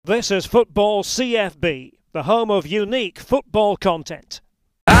This is Football CFB, the home of unique football content.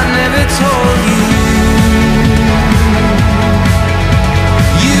 I never told you,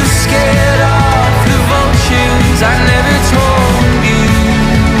 you scared off the vultures. I never told you,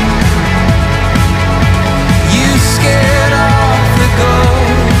 you scared off the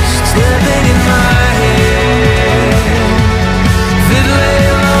ghosts living in my head that lay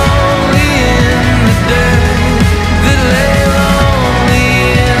lonely in the dirt, that lay lonely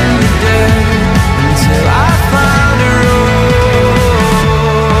in the dirt until I found a rose.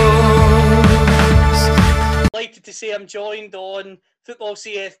 Delighted to say I'm joined on Football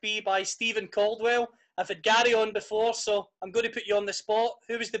CFB by Stephen Caldwell. I've had Gary on before, so I'm going to put you on the spot.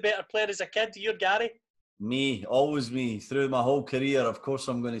 Who was the better player as a kid, you or Gary? Me, always me. Through my whole career, of course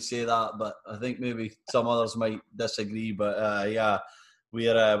I'm going to say that, but I think maybe some others might disagree. But yeah,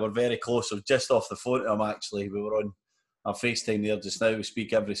 we're very close. We're just off the phone to him, actually. We were on our FaceTime there just now. We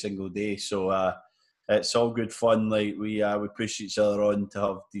speak every single day, so it's all good fun. Like we push each other on to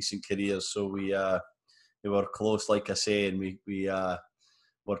have decent careers. So we were close, like I say, and we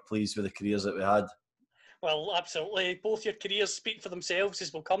were pleased with the careers that we had. Well, absolutely. Both your careers speak for themselves,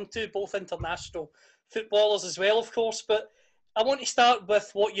 as we'll come to, both international footballers as well, of course. But I want to start with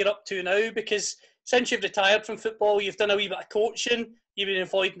what you're up to now, because since you've retired from football, you've done a wee bit of coaching, you've been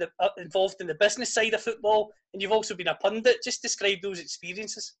involved in the business side of football, and you've also been a pundit. Just describe those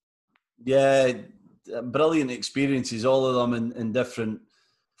experiences. Yeah, brilliant experiences, all of them in different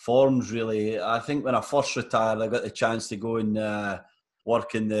forms, really. I think when I first retired, I got the chance to go and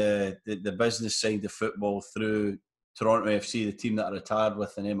work in the business side of football through Toronto FC, the team that I retired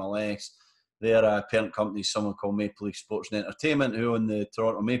with in MLS. Their parent company is someone called Maple Leaf Sports and Entertainment, who own the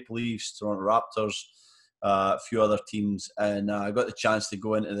Toronto Maple Leafs, Toronto Raptors, a few other teams. And I got the chance to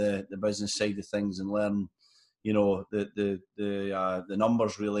go into the business side of things and learn, you know, the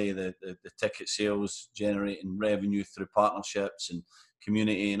numbers, really, the ticket sales, generating revenue through partnerships and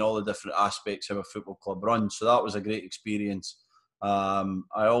community and all the different aspects of a football club runs. So that was a great experience. I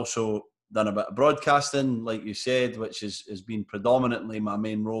also done a bit of broadcasting, like you said, which has been predominantly my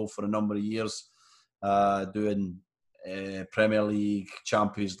main role for a number of years, doing Premier League,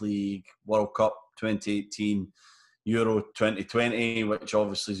 Champions League, World Cup 2018, Euro 2020, which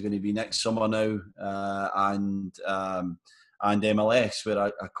obviously is going to be next summer now, and MLS, where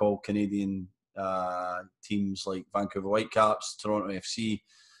I call Canadian teams like Vancouver Whitecaps, Toronto FC,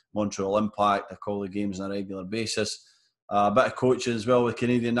 Montreal Impact. I call the games on a regular basis. A bit of coaching as well with the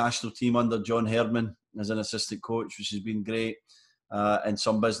Canadian national team under John Herdman as an assistant coach, which has been great, and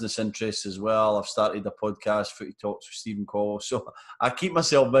some business interests as well. I've started a podcast, Footy Talks with Stephen Caldwell. So I keep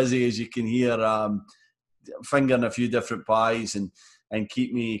myself busy, as you can hear, fingering a few different pies and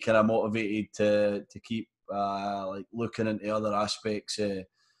keep me kind of motivated to keep like looking into other aspects of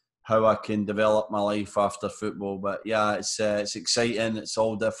how I can develop my life after football. But yeah, it's exciting. It's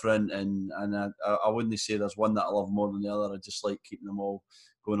all different, and I wouldn't say there's one that I love more than the other. I just like keeping them all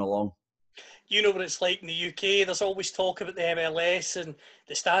going along. You know what it's like in the UK. There's always talk about the MLS and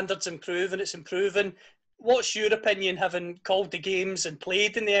the standards improving. It's improving. What's your opinion, having called the games and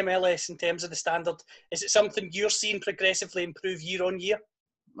played in the MLS, in terms of the standard? Is it something you're seeing progressively improve year on year?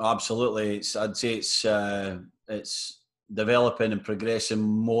 Absolutely. I'd say it's developing and progressing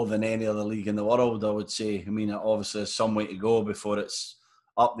more than any other league in the world, I would say. I mean, obviously there's some way to go before it's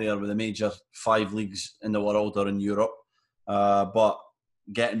up there with the major 5 leagues in the world or in Europe. But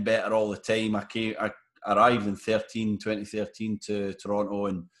getting better all the time. I arrived in 2013 to Toronto,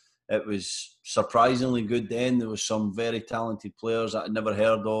 and it was surprisingly good then. There was some very talented players that I'd never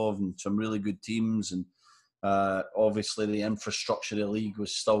heard of and some really good teams. And obviously the infrastructure of the league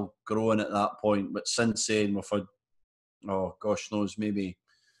was still growing at that point. But since then, we've had, oh gosh knows, maybe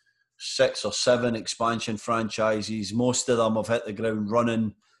 6 or 7 expansion franchises. Most of them have hit the ground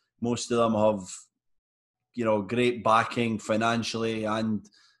running. Most of them have, you know, great backing financially and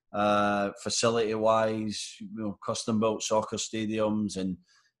facility wise, you know, custom built soccer stadiums and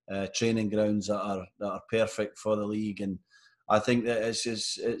training grounds that are perfect for the league. And I think that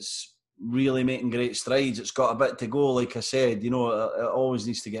it's really making great strides. It's got a bit to go, like I said. You know, it always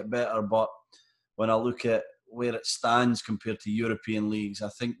needs to get better, but when I look at where it stands compared to European leagues, I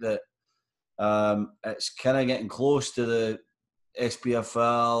think that it's kind of getting close to the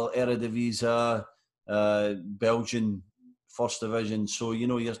SPFL, Eredivisie, Belgian First Division. So, you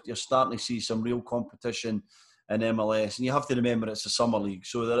know, you're starting to see some real competition in MLS. And you have to remember it's a summer league,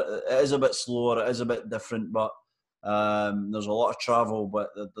 so it is a bit slower, it is a bit different, but there's a lot of travel, but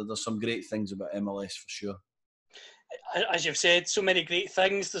there's some great things about MLS for sure. As you've said, so many great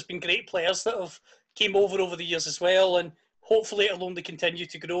things. There's been great players that have came over the years as well, and hopefully it'll only continue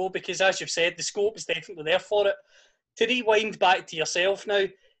to grow because, as you've said, the scope is definitely there for it. To rewind back to yourself now,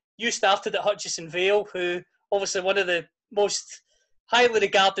 you started at Hutchison Vale, who obviously one of the most highly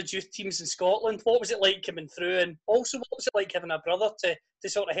regarded youth teams in Scotland. What was it like coming through, and also what was it like having a brother to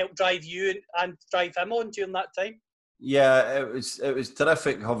sort of help drive you and drive him on during that time? Yeah, it was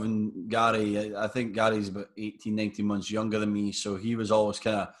terrific having Gary. I think Gary's about 18, 19 months younger than me, so he was always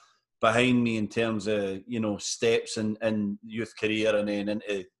kind of behind me in terms of, you know, steps in youth career and then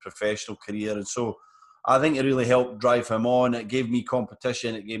into professional career. And so I think it really helped drive him on. It gave me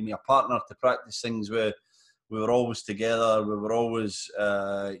competition. It gave me a partner to practice things with. We were always together. We were always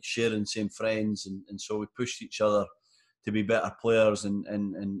sharing same friends. And so we pushed each other to be better players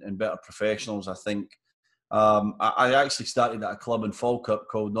and better professionals, I think. I actually started at a club in Falkirk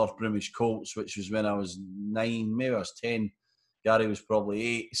called North Broomish Colts, which was when I was 9, maybe I was 10. Gary was probably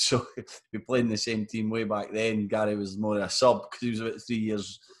 8, so we played in the same team way back then. Gary was more a sub because he was about 3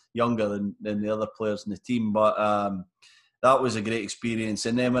 years younger than the other players in the team. But that was a great experience.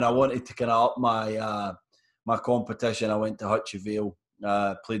 And then when I wanted to kind of up my competition, I went to Hutchie Vale,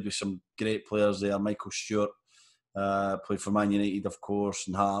 played with some great players there. Michael Stewart, played for Man United, of course,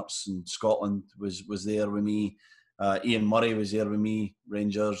 and Hearts, and Scotland was there with me. Ian Murray was there with me,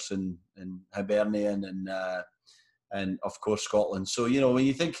 Rangers and Hibernian and of course Scotland. So, you know, when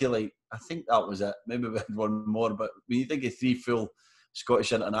you think of, like, I think that was it. Maybe we had one more, but when you think of 3 full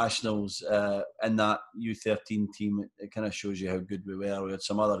Scottish internationals in that U13 team, it kind of shows you how good we were. We had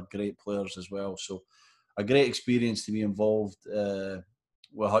some other great players as well. So a great experience to be involved with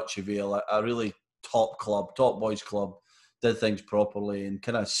Hutchie Vale. A really top club, top boys club, did things properly and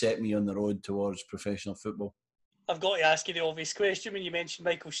kind of set me on the road towards professional football. I've got to ask you the obvious question when you mentioned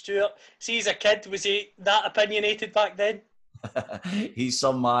Michael Stewart. See, as a kid, was he that opinionated back then? He's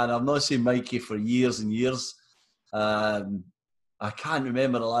some man. I've not seen Mikey for years and years. I can't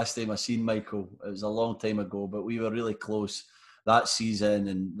remember the last time I seen Michael. It was a long time ago, but we were really close that season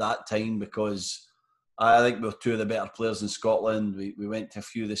and that time because I think we were 2 of the better players in Scotland. We went to a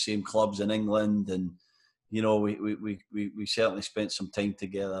few of the same clubs in England, and you know we certainly spent some time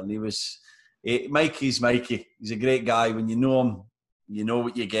together. And Mikey's Mikey. He's a great guy. When you know him, you know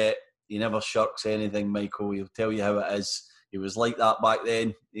what you get. He never shirks anything, Michael. He'll tell you how it is. He was like that back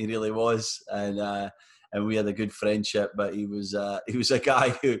then. He really was, and we had a good friendship. But he was a guy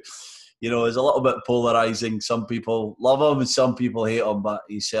who, you know, is a little bit polarising. Some people love him and some people hate him, but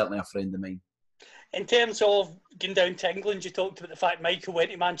he's certainly a friend of mine. In terms of going down to England, you talked about the fact Michael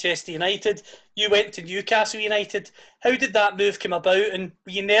went to Manchester United. You went to Newcastle United. How did that move come about? And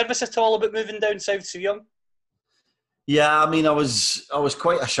were you nervous at all about moving down south so young? Yeah, I mean, I was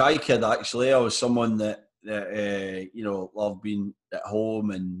quite a shy kid, actually. I was someone that you know, loved being at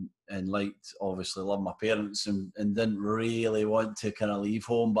home and liked, obviously, loved my parents and didn't really want to kind of leave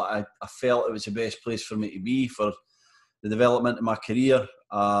home. But I felt it was the best place for me to be for the development of my career.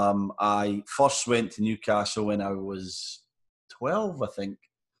 I first went to Newcastle when I was 12, I think.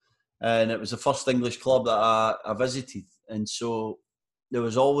 And it was the first English club that I visited. And so there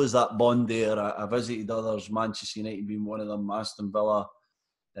was always that bond there. I visited others, Manchester United being one of them, Aston Villa,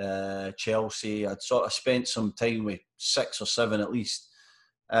 Chelsea. I'd sort of spent some time with 6 or 7 at least.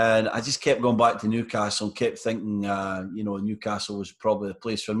 And I just kept going back to Newcastle and kept thinking, you know, Newcastle was probably the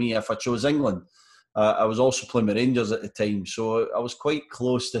place for me if I chose England. I was also playing with Rangers at the time, so I was quite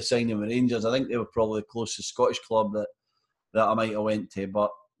close to signing with Rangers. I think they were probably the closest Scottish club that I might have went to, but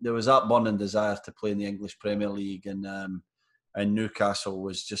there was that burning desire to play in the English Premier League, and Newcastle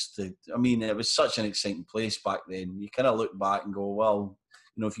was just it was such an exciting place back then. You kind of look back and go, well,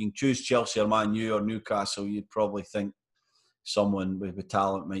 you know, if you can choose Chelsea or Man U or Newcastle, you'd probably think someone with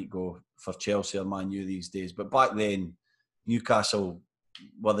talent might go for Chelsea or Man U these days. But back then, Newcastle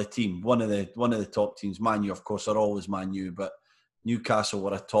were the team, one of the top teams. Man U, of course, are always Man U, but Newcastle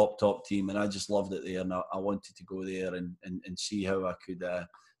were a top team, and I just loved it there, and I wanted to go there and see how I could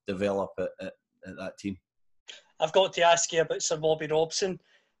develop at that team. I've got to ask you about Sir Bobby Robson.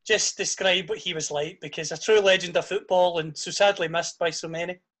 Just describe what he was like, because a true legend of football and so sadly missed by so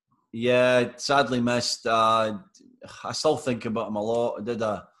many. Yeah, sadly missed. I still think about him a lot. I did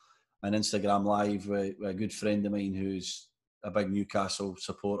an Instagram live with a good friend of mine who's a big Newcastle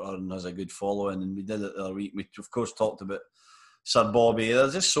supporter and has a good following, and we did it the other week. We, of course, talked about Sir Bobby.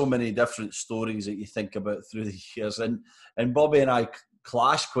 There's just so many different stories that you think about through the years, and Bobby and I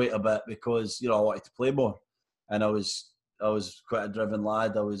clashed quite a bit because, you know, I wanted to play more, and I was quite a driven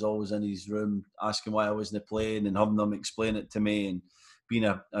lad. I was always in his room asking why I wasn't playing and having them explain it to me, and being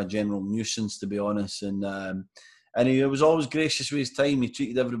a general nuisance, to be honest. And he was always gracious with his time. He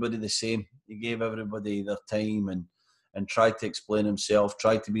treated everybody the same. He gave everybody their time, and and tried to explain himself,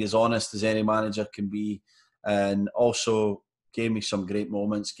 tried to be as honest as any manager can be, and also gave me some great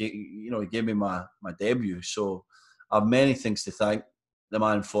moments. He gave me my debut. So I have many things to thank the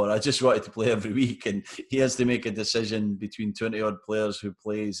man for. I just wanted to play every week, and he has to make a decision between 20-odd players who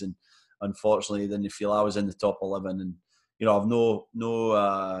plays, and unfortunately didn't feel I was in the top 11. And, I've no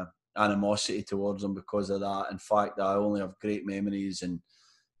animosity towards him because of that. In fact, I only have great memories, and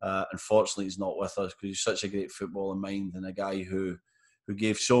unfortunately he's not with us because he's such a great footballing mind and a guy who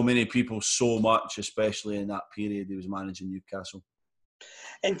gave so many people so much, especially in that period he was managing Newcastle.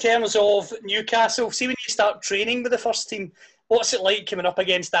 In terms of Newcastle, see when you start training with the first team, what's it like coming up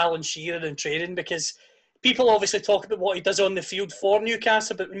against Alan Shearer in training? Because people obviously talk about what he does on the field for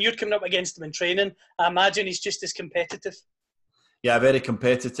Newcastle, but when you're coming up against him in training, I imagine he's just as competitive. Yeah, very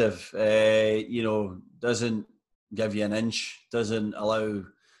competitive. Doesn't give you an inch, doesn't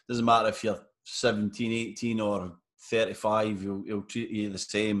matter if you're 17, 18 or 35, he'll treat you the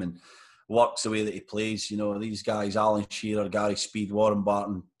same and works the way that he plays. These guys, Alan Shearer, Gary Speed, Warren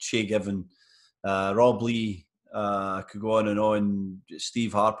Barton, Shay Given, Rob Lee, I could go on,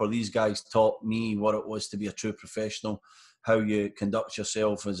 Steve Harper, these guys taught me what it was to be a true professional, how you conduct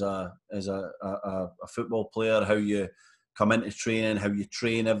yourself as a football player, how you come into training, how you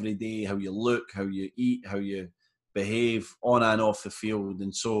train every day, how you look, how you eat, how you behave on and off the field.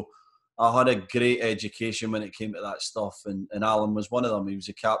 And so I had a great education when it came to that stuff, and Alan was one of them. He was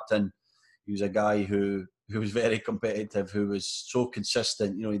a captain. He was a guy who was very competitive, who was so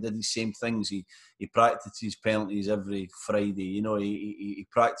consistent. He did the same things. He practiced his penalties every Friday. He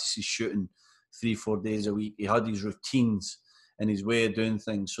practices shooting 3-4 days a week. He had his routines and his way of doing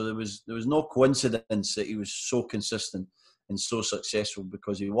things. So there was no coincidence that he was so consistent and so successful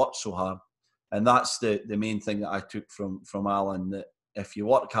because he worked so hard. And that's the main thing that I took from Alan, that if you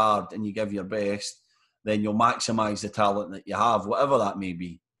work hard and you give your best, then you'll maximise the talent that you have, whatever that may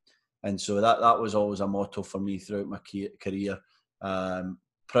be. And so that was always a motto for me throughout my career.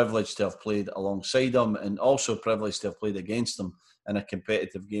 Privileged to have played alongside him, and also privileged to have played against him in a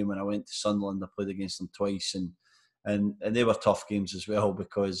competitive game. When I went to Sunderland, I played against them twice, and they were tough games as well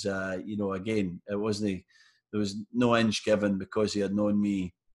because, again, there was no inch given because he had known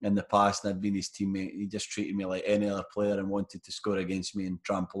me in the past and I'd been his teammate. He just treated me like any other player and wanted to score against me and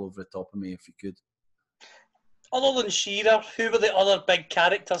trample over the top of me if he could. Other than Shearer, who were the other big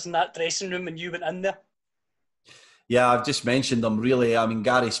characters in that dressing room when you went in there? Yeah, I've just mentioned them really. I mean,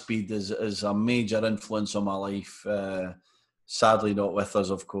 Gary Speed is a major influence on my life. Sadly not with us,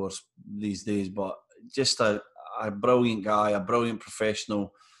 of course, these days, but just a brilliant guy, a brilliant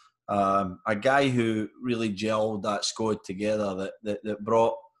professional, a guy who really gelled that squad together, that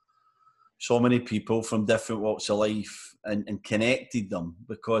brought so many people from different walks of life and connected them,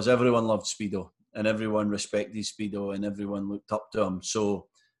 because everyone loved Speedo and everyone respected Speedo and everyone looked up to him. So,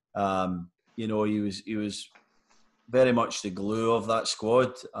 he was very much the glue of that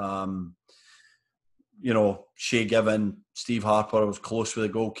squad. Shay Given, Steve Harper was close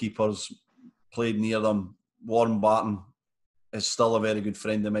with the goalkeepers, played near them. Warren Barton is still a very good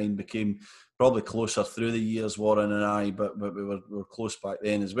friend of mine, became probably closer through the years, Warren and I, but we were close back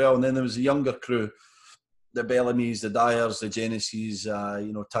then as well. And then there was a younger crew, the Bellamy's, the Dyers, the Genesis,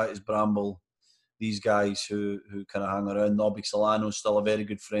 Titus Bramble, these guys who kind of hang around. Nobby Solano's still a very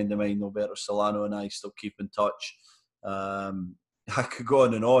good friend of mine. Norberto Solano and I still keep in touch. I could go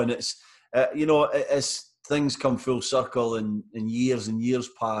on and on. It's, as things come full circle and years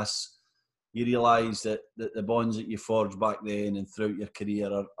pass, you realise that the bonds that you forged back then and throughout your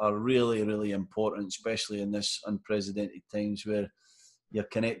career are really, really important, especially in this unprecedented times where you're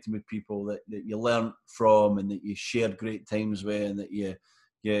connecting with people that you learn from and that you shared great times with, and that you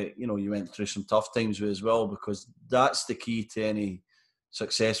went through some tough times with as well, because that's the key to any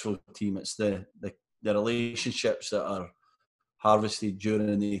successful team. It's the relationships that are harvested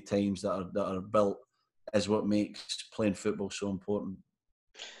during the times that are built is what makes playing football so important.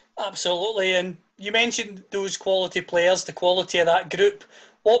 Absolutely, and you mentioned those quality players, the quality of that group.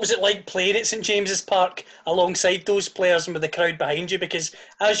 What was it like playing at St James's Park alongside those players and with the crowd behind you? Because,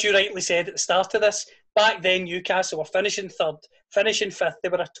 as you rightly said at the start of this, back then Newcastle were finishing third, finishing fifth. They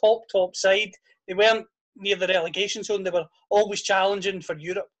were a top side. They weren't near the relegation zone. They were always challenging for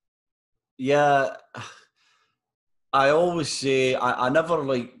Europe. Yeah, I always say I never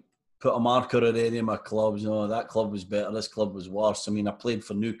put a marker at any of my clubs. No, that club was better, this club was worse. I mean, I played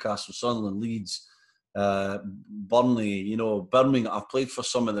for Newcastle, Sunderland, Leeds, Burnley, Birmingham. I've played for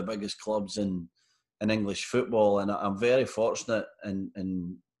some of the biggest clubs in English football, and I'm very fortunate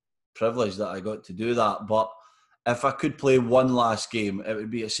and privileged that I got to do that. But if I could play one last game, it would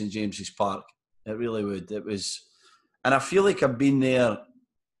be at St James's Park. It really would. It was And I feel like I've been there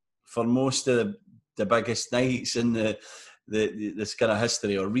for most of the biggest nights in this kind of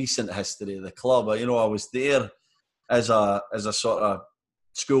history or recent history of the club. I was there as a sort of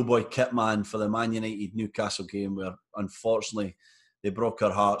schoolboy kit man for the Man United Newcastle game, where unfortunately they broke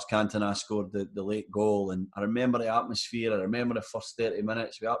our hearts. Cantona scored the late goal, and I remember the atmosphere. I remember the first 30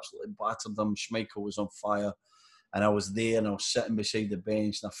 minutes. We absolutely battered them. Schmeichel was on fire, and I was there, and I was sitting beside the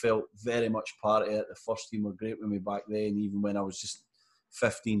bench, and I felt very much part of it. The first team were great with me back then, even when I was just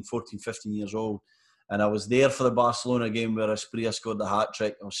 15 years old. And I was there for the Barcelona game where Asprilla scored the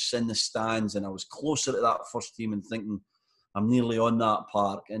hat-trick. I was in the stands, and I was closer to that first team and thinking, I'm nearly on that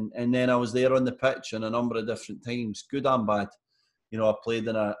park. And then I was there on the pitch in a number of different times, good and bad. I played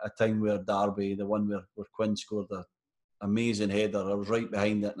in a time where Derby, the one where Quinn scored an amazing header, I was right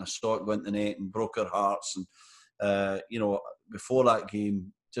behind it and I saw it go into the net and broke our hearts. And, before that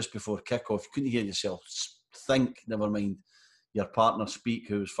game, just before kickoff, you couldn't hear yourself think, never mind your partner speak,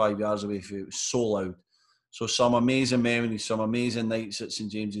 who was 5 yards away from you. It was so loud. So some amazing memories, some amazing nights at St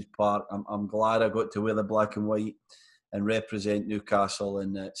James's Park. I'm glad I got to wear the black and white and represent Newcastle,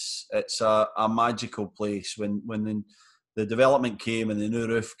 and it's a magical place. When the development came and the new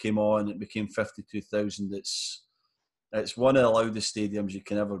roof came on, it became 52,000. It's one of the loudest stadiums you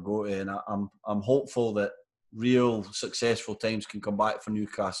can ever go to, and I'm hopeful that real successful times can come back for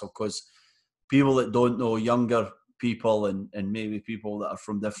Newcastle, because people that don't know, younger people and maybe people that are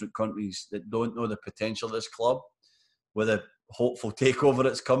from different countries that don't know the potential of this club, with a hopeful takeover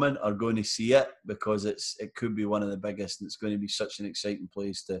that's coming, are going to see it, because it could be one of the biggest, and it's going to be such an exciting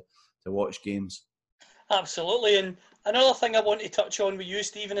place to watch games. Absolutely. And another thing I want to touch on with you,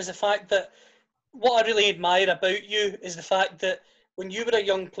 Stephen, is the fact that what I really admire about you is the fact that when you were a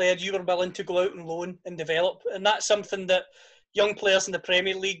young player, you were willing to go out and loan and develop. And that's something that young players in the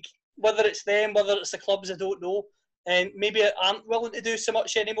Premier League, whether it's them, whether it's the clubs, I don't know, and maybe aren't willing to do so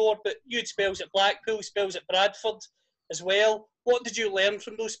much anymore. But you had spells at Blackpool, spells at Bradford as well. What did you learn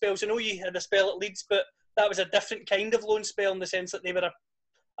from those spells? I know you had a spell at Leeds, but that was a different kind of loan spell in the sense that they were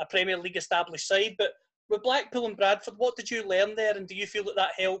a Premier League established side. But with Blackpool and Bradford, what did you learn there? And do you feel that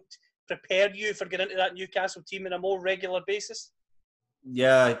helped prepare you for getting into that Newcastle team on a more regular basis?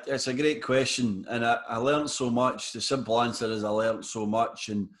 Yeah, it's a great question. And I learned so much. The simple answer is I learned so much.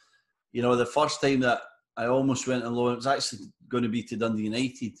 And, the first time that I almost went on loan, it was actually going to be to Dundee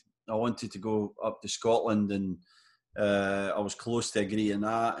United. I wanted to go up to Scotland, and I was close to agreeing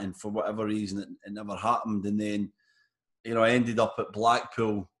that. And for whatever reason, it never happened. And then, I ended up at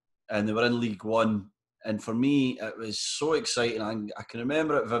Blackpool, and they were in League One. And for me, it was so exciting. I can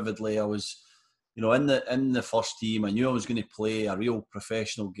remember it vividly. I was, in the first team. I knew I was going to play a real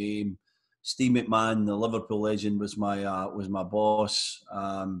professional game. Steve McMahon, the Liverpool legend, was my boss.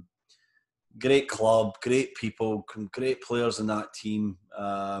 Great club, great people, great players in that team.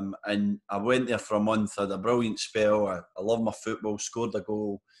 And I went there for a month. I had a brilliant spell. I loved my football. Scored a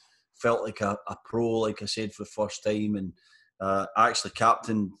goal. Felt like a pro, like I said, for the first time. And I actually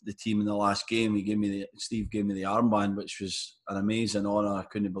captained the team in the last game. Steve gave me the armband, which was an amazing honour. I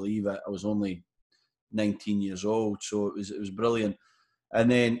couldn't believe it. I was only 19 years old, so it was brilliant. And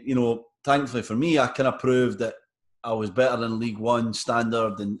then, thankfully for me, I kind of proved that I was better than League One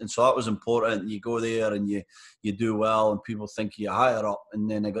standard, and so that was important. You go there and you do well, and people think you're higher up. And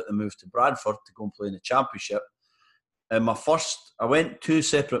then I got the move to Bradford to go and play in the Championship. And I went 2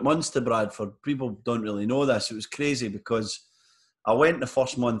 separate months to Bradford. People don't really know this. It was crazy because I went the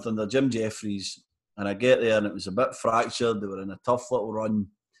first month under Jim Jeffries, and I get there and it was a bit fractured. They were in a tough little run.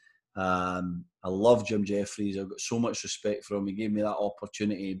 I love Jim Jeffries. I've got so much respect for him. He gave me that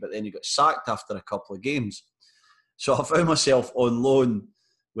opportunity, but then he got sacked after a couple of games. So I found myself on loan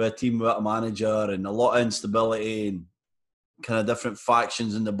with a team without a manager, and a lot of instability, and kind of different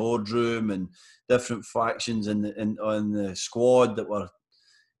factions in the boardroom, and different factions on the squad that were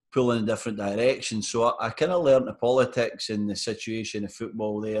pulling in different directions. So I kind of learned the politics and the situation of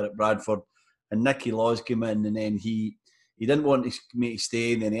football there at Bradford. And Nicky Laws came in, and then he didn't want me to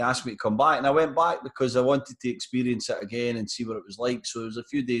stay, and then he asked me to come back. And I went back because I wanted to experience it again and see what it was like. So there was a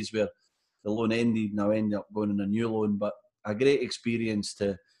few days where the loan ended, and I ended up going on a new loan. But a great experience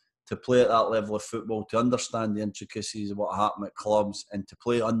to play at that level of football, to understand the intricacies of what happened at clubs, and to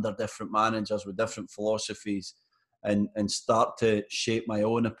play under different managers with different philosophies, and start to shape my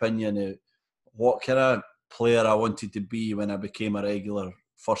own opinion of what kind of player I wanted to be when I became a regular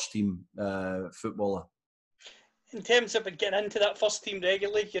first team footballer. In terms of getting into that first team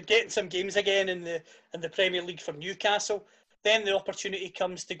regularly, you're getting some games again in the Premier League for Newcastle. Then the opportunity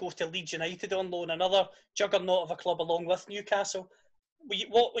comes to go to Leeds United on loan, another juggernaut of a club along with Newcastle.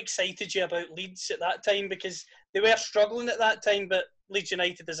 what excited you about Leeds at that time? Because they were struggling at that time, but Leeds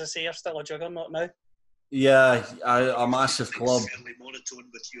United, as I say, are still a juggernaut now. Yeah, a massive club.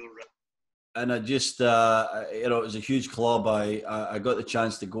 And I just, it was a huge club. I got the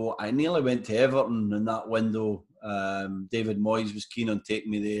chance to go. I nearly went to Everton in that window. David Moyes was keen on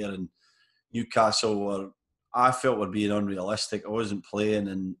taking me there, and Newcastle I felt were being unrealistic. I wasn't playing,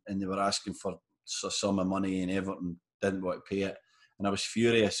 and they were asking for a sum of money, and Everton didn't want to pay it. And I was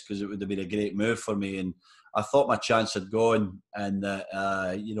furious because it would have been a great move for me. And I thought my chance had gone, and that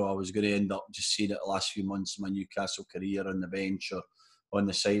I was going to end up just seeing it the last few months of my Newcastle career on the bench or on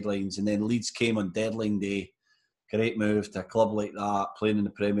the sidelines. And then Leeds came on deadline day. Great move to a club like that, playing in the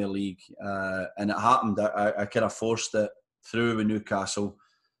Premier League. And it happened. I kind of forced it through with Newcastle.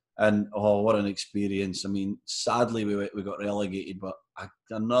 And, what an experience. I mean, sadly, we got relegated, but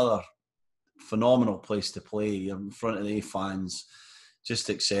another phenomenal place to play. You're in front of the fans.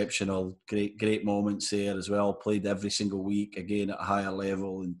 Just exceptional. Great moments there as well. Played every single week, again, at a higher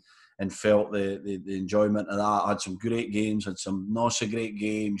level, and felt the enjoyment of that. I had some great games, had some not so great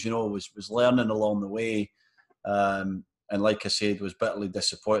games, was learning along the way. And like I said, was bitterly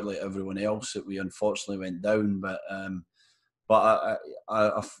disappointed like everyone else that we unfortunately went down. But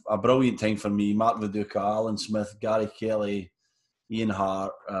a brilliant time for me. Mark Viduka, Alan Smith, Gary Kelly, Ian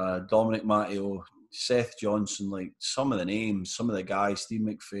Hart, Dominic Matteo, Seth Johnson, like some of the names, some of the guys, Steve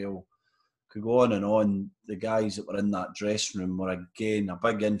McPhail, could go on and on. The guys that were in that dressing room were, again, a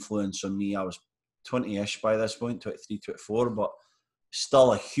big influence on me. I was 20-ish by this point, 23, 24, but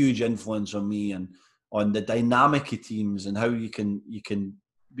still a huge influence on me and on the dynamic of teams and how you can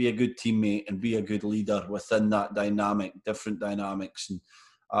be a good teammate and be a good leader within that dynamic, different dynamics. And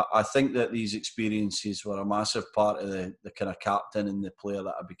I think that these experiences were a massive part of the kind of captain and the player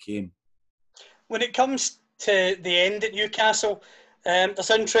that I became. When it comes to the end at Newcastle, there's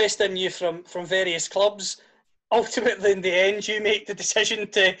interest in you from various clubs. Ultimately, in the end, you make the decision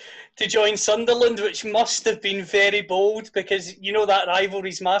to join Sunderland, which must have been very bold because that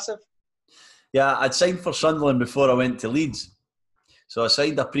rivalry's massive. Yeah, I'd signed for Sunderland before I went to Leeds. So I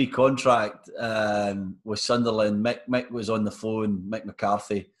signed a pre-contract with Sunderland. Mick was on the phone, Mick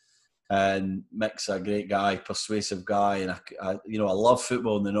McCarthy. And Mick's a great guy, persuasive guy. And I love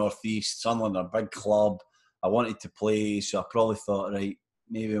football in the North East. Sunderland are a big club. I wanted to play, so I probably thought, right,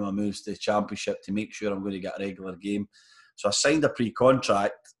 maybe my move's to the Championship to make sure I'm going to get a regular game. So I signed a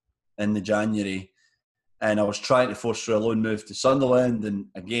pre-contract in the January, and I was trying to force through a loan move to Sunderland, and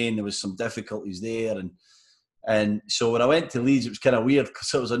again there was some difficulties there, and so when I went to Leeds, it was kind of weird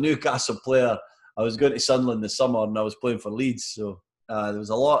because I was a Newcastle player. I was going to Sunderland this summer, and I was playing for Leeds, so there was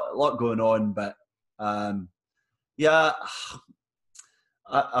a lot going on. But I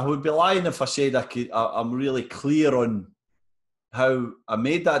would be lying if I said I'm really clear on how I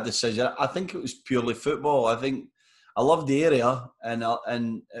made that decision. I think it was purely football. I think I loved the area, and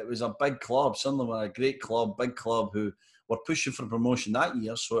it was a big club. Sunderland were a great club, big club, who were pushing for promotion that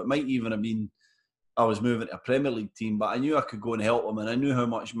year. So it might even have been I was moving to a Premier League team, but I knew I could go and help them, and I knew how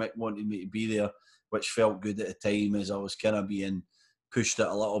much Mick wanted me to be there, which felt good at the time as I was kind of being pushed it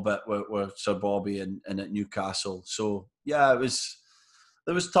a little bit with Sir Bobby and at Newcastle. So yeah,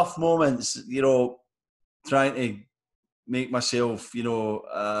 there was tough moments, trying to make myself,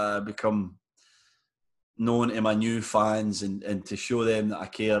 become known to my new fans and to show them that I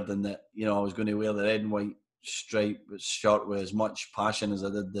cared and that, I was going to wear the red and white stripe shirt with as much passion as I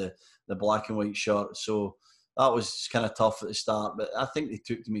did the black and white shirt. So that was kind of tough at the start, but I think they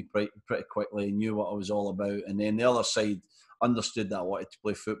took to me pretty quickly and knew what I was all about. And then the other side understood that I wanted to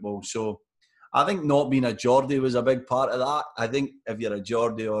play football. So I think not being a Geordie was a big part of that. I think if you're a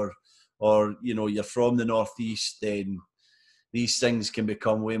Geordie or you're from the North East, then these things can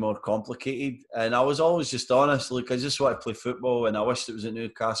become way more complicated. And I was always just honest, look, I just want to play football, and I wished it was at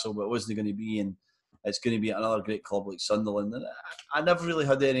Newcastle, but it wasn't going to be, and it's going to be another great club like Sunderland. And I never really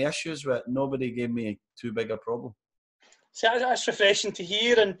had any issues with it. Nobody gave me too big a problem. So that's refreshing to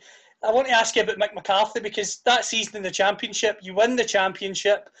hear. And I want to ask you about Mick McCarthy, because that season in the Championship, you win the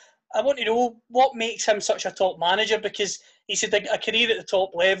Championship. I want to know what makes him such a top manager, because he's had a career at the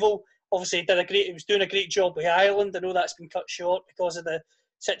top level. Obviously, he was doing a great job with Ireland. I know that's been cut short because of the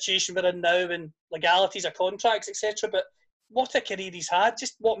situation we're in now and legalities of contracts, etc. But what a career he's had.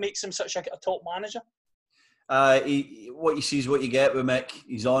 Just what makes him such a top manager? What you see is what you get with Mick.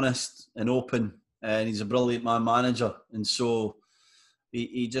 He's honest and open, and he's a brilliant manager. And so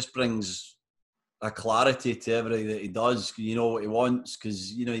he just brings a clarity to everything that he does. You know what he wants,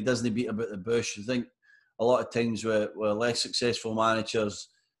 because he doesn't beat about the bush. I think a lot of times with less successful managers,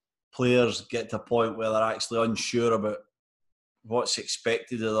 players get to a point where they're actually unsure about what's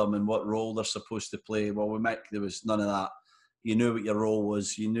expected of them and what role they're supposed to play. Well, with Mick, there was none of that. You knew what your role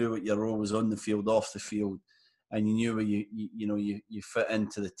was. You knew what your role was on the field, off the field, and you knew where you fit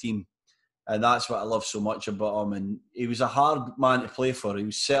into the team. And that's what I love so much about him. And he was a hard man to play for. He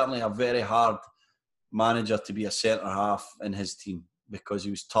was certainly a very hard manager to be a centre half in his team, because he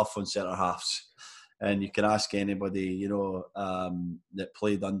was tough on centre halves. And you can ask anybody, that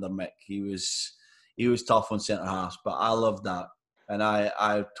played under Mick. He was tough on centre halves, but I loved that, and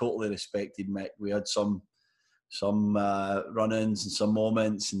I totally respected Mick. We had some run-ins and some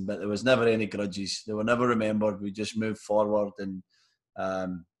moments, but there was never any grudges. They were never remembered. We just moved forward, and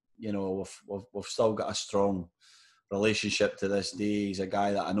we've still got a strong relationship to this day. He's a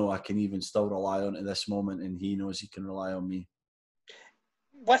guy that I know I can even still rely on to this moment, and he knows he can rely on me.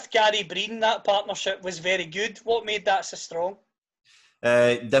 With Gary Breen, that partnership was very good. What made that so strong?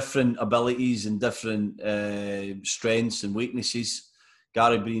 Different abilities and different strengths and weaknesses.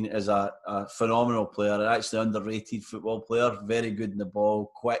 Gary Breen is a phenomenal player, actually underrated football player, very good in the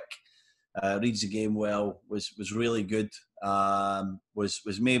ball, quick, reads the game well, was really good,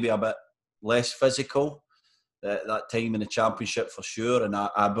 was maybe a bit less physical at that time in the Championship for sure, and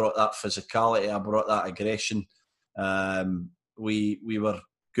I brought that physicality, I brought that aggression. We were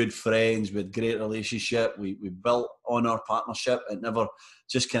good friends, we had great relationship, we built on our partnership. It never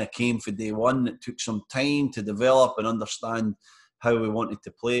just kind of came for day one. It took some time to develop and understand how we wanted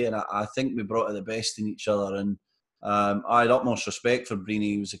to play, and I think we brought out the best in each other. And I had utmost respect for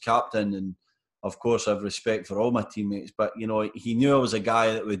Breeny. He was a captain, and of course I have respect for all my teammates, but he knew I was a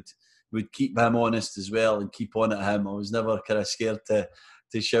guy that would keep him honest as well and keep on at him. I was never kind of scared to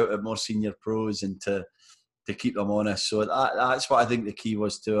shout at more senior pros and to keep them honest. So that's what I think the key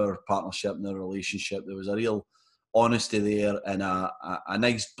was to our partnership and our relationship. There was a real honesty there, and a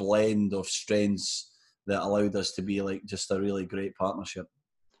nice blend of strengths that allowed us to be like just a really great partnership.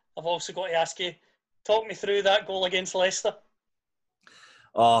 I've also got to ask you, talk me through that goal against Leicester.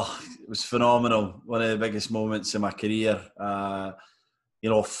 Oh, it was phenomenal. One of the biggest moments in my career.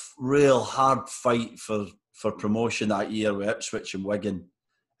 Real hard fight for promotion that year with Ipswich and Wigan.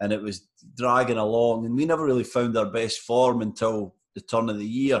 And it was dragging along, and we never really found our best form until the turn of the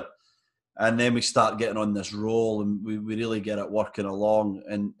year. And then we start getting on this roll, and we really get it working along.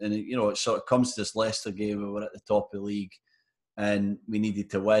 And it sort of comes to this Leicester game where we're at the top of the league and we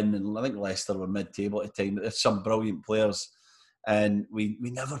needed to win. And I think Leicester were mid-table at the time. There's some brilliant players, and we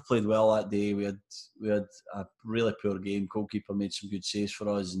never played well that day. We had a really poor game. Goalkeeper made some good saves for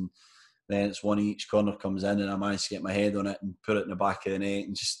us, and then it's one each. Corner comes in, and I managed to get my head on it and put it in the back of the net.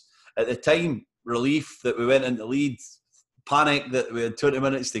 And just at the time, relief that we went into lead, panic that we had 20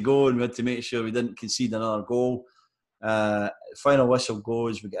 minutes to go and we had to make sure we didn't concede another goal. Final whistle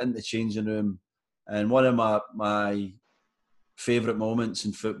goes, we get into the changing room, and one of my favourite moments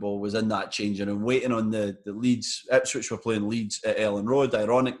in football was in that changing room, waiting on the Leeds. Ipswich were playing Leeds at Ellen Road,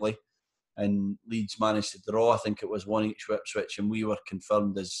 ironically, and Leeds managed to draw. I think it was 1-1 with Ipswich, and we were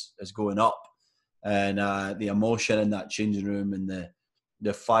confirmed as going up. And the emotion in that changing room and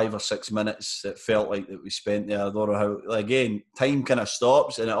the 5 or 6 minutes it felt like that we spent there. I don't know how, again, time kind of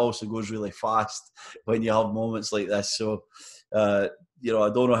stops, and it also goes really fast when you have moments like this. So, I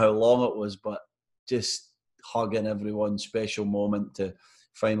don't know how long it was, but just hugging everyone, special moment to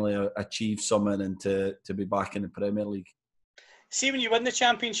finally achieve something and to be back in the Premier League. See, when you win the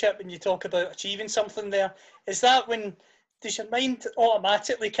Championship and you talk about achieving something there, is that when, does your mind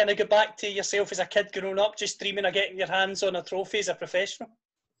automatically kind of go back to yourself as a kid growing up, just dreaming of getting your hands on a trophy as a professional?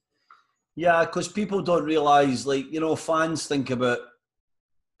 Yeah, because people don't realise, fans think about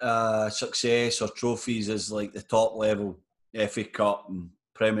success or trophies as like the top level, FA Cup and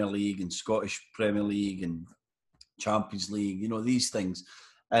Premier League and Scottish Premier League and Champions League, these things.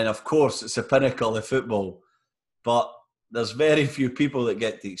 And of course, it's a pinnacle of football. But there's very few people that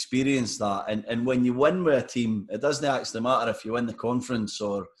get to experience that. And when you win with a team, it doesn't actually matter if you win the conference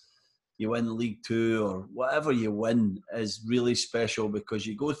or you win League Two or whatever you win is really special, because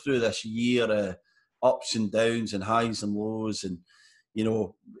you go through this year of ups and downs and highs and lows. And,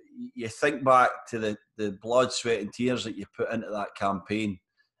 you think back to the blood, sweat and tears that you put into that campaign.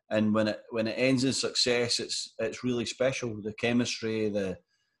 And when it ends in success, it's really special. The chemistry, the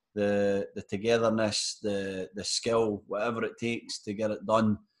togetherness, the skill, whatever it takes to get it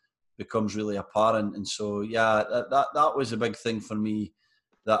done becomes really apparent. And so, yeah, that was a big thing for me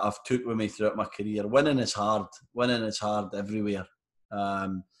that I've took with me throughout my career. Winning is hard everywhere.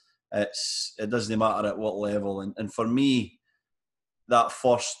 It doesn't matter at what level. And for me, that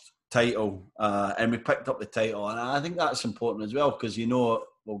first title, and we picked up the title, and I think that's important as well, because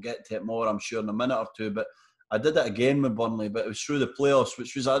we'll get to it more, I'm sure, in a minute or two, but I did it again with Burnley, but it was through the playoffs,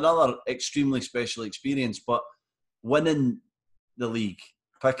 which was another extremely special experience. But winning the league,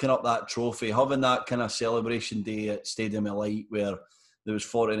 picking up that trophy, having that kind of celebration day at Stadium of Light where there was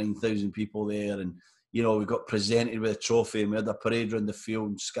 49,000 people there, and we got presented with a trophy, and we had a parade around the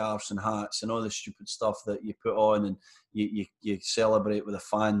field, scarves and hats and all the stupid stuff that you put on, and you celebrate with the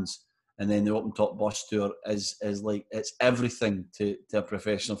fans. And then the open top bus tour is like, it's everything to a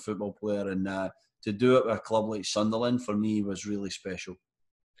professional football player, and to do it with a club like Sunderland for me was really special.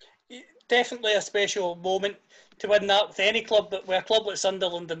 Definitely a special moment to win that with any club, but with a club like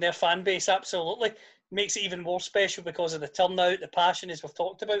Sunderland and their fan base, absolutely makes it even more special because of the turnout, the passion, as we've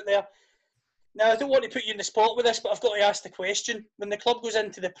talked about there. Now, I don't want to put you in the spot with this, but I've got to ask the question: when the club goes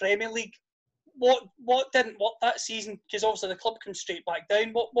into the Premier League, what didn't work that season? Because obviously the club comes straight back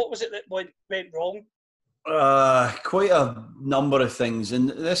down. What was it that went wrong? Quite a number of things, and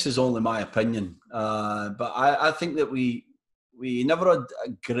this is only my opinion. But I think that we never had a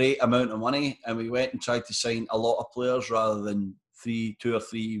great amount of money, and we went and tried to sign a lot of players rather than two or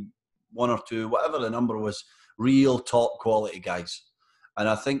three, one or two, whatever the number was, real top quality guys. And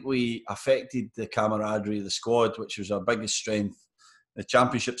I think we affected the camaraderie of the squad, which was our biggest strength. The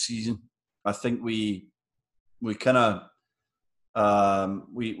championship season, I think we kind of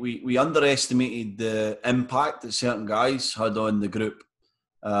we underestimated the impact that certain guys had on the group,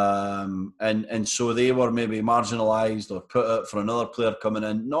 and so they were maybe marginalised or put out for another player coming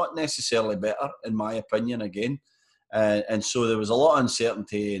in, not necessarily better, in my opinion. Again, and so there was a lot of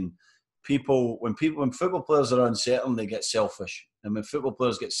uncertainty, and when football players are uncertain, they get selfish, and when football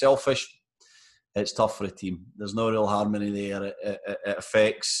players get selfish, it's tough for a team. There's no real harmony there. It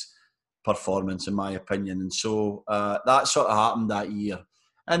affects performance, in my opinion. And so that sort of happened that year.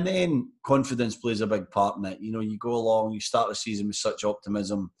 And then confidence plays a big part in it. You go along, you start the season with such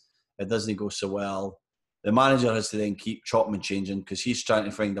optimism, it doesn't go so well. The manager has to then keep chopping and changing because he's trying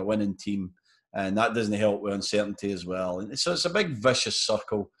to find a winning team, and that doesn't help with uncertainty as well. And so it's a big vicious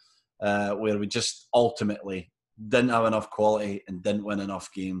circle where we just ultimately didn't have enough quality and didn't win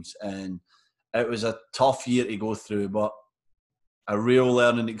enough games. And it was a tough year to go through, but a real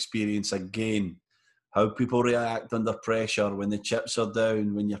learning experience again. How people react under pressure when the chips are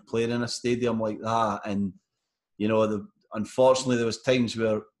down, when you're playing in a stadium like that. And, unfortunately, there was times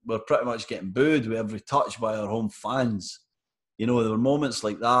where we're pretty much getting booed with every touch by our home fans. There were moments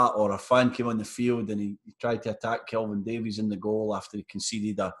like that, or a fan came on the field and he tried to attack Kelvin Davies in the goal after he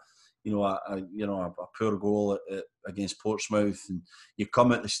conceded a poor goal against Portsmouth. And you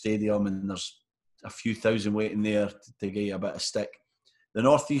come at the stadium and there's a few thousand waiting there to get you a bit of stick. The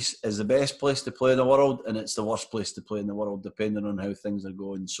North East is the best place to play in the world, and it's the worst place to play in the world, depending on how things are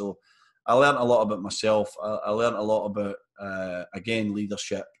going. So I learned a lot about myself. I learned a lot about, again,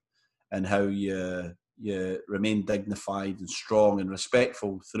 leadership and how you remain dignified and strong and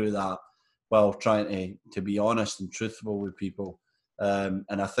respectful through that while trying to be honest and truthful with people. And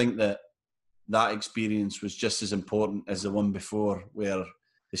I think that experience was just as important as the one before, the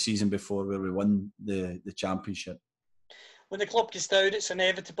season before, where we won the championship. When the club gets down, it's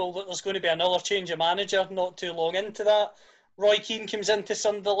inevitable that there's going to be another change of manager not too long into that. Roy Keane comes into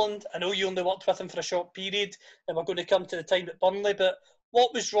Sunderland. I know you only worked with him for a short period, and we're going to come to the time at Burnley, but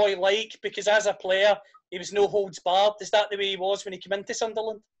what was Roy like? Because as a player, he was no holds barred. Is that the way he was when he came into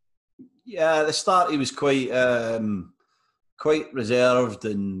Sunderland? Yeah, at the start he was quite reserved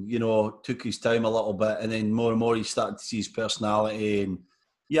and, took his time a little bit, and then more and more he started to see his personality. And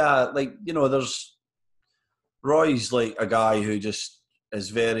there's Roy's like a guy who just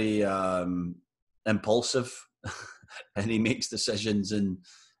is very impulsive and he makes decisions, and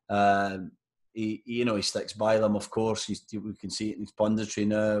he sticks by them, of course. We can see it in his punditry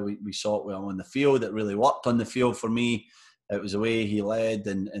now. We saw it with him on the field. It really worked on the field for me. It was the way he led,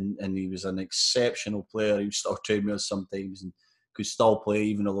 and he was an exceptional player. He was still train with us sometimes and could still play,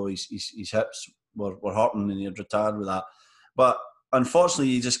 even although his hips were hurting and he had retired with that. But unfortunately,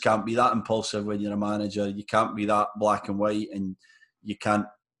 you just can't be that impulsive when you're a manager. You can't be that black and white, and you can't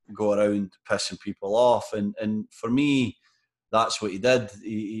go around pissing people off. And for me, that's what he did.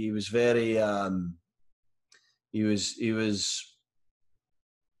 He was very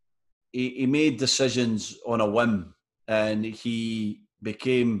he made decisions on a whim, and he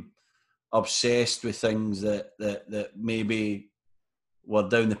became obsessed with things that maybe were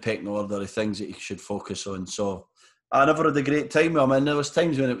down the pecking order of things that he should focus on. So I never had a great time with him, and there was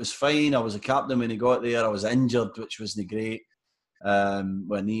times when it was fine. I was a captain when he got there. I was injured, which wasn't great, with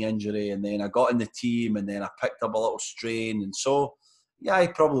a knee injury, and then I got in the team, and then I picked up a little strain, and so he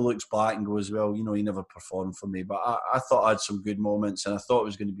probably looks back and goes, well, he never performed for me, but I thought I had some good moments, and I thought it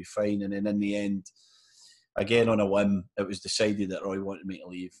was going to be fine, and then in the end, again, on a whim, it was decided that Roy wanted me to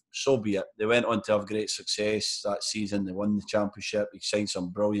leave. So be it. They went on to have great success that season. They won the championship. He signed some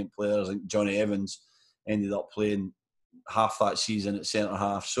brilliant players. I think Johnny Evans ended up playing half that season at centre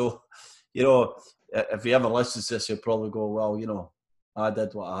half. So, you know, if he ever listens to this, he'll probably go, well, you know, I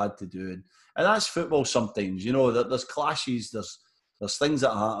did what I had to do. And that's football sometimes, you know, there's clashes, there's things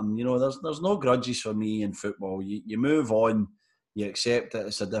that happen, you know, there's no grudges for me in football. You move on, you accept that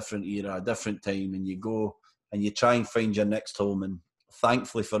it's a different era, a different time, and you go and you try and find your next home. And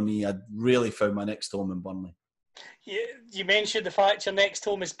thankfully for me, I really found my next home in Burnley. You mentioned the fact your next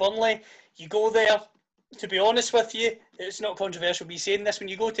home is Burnley. You go there, to be honest with you, it's not controversial me saying this, when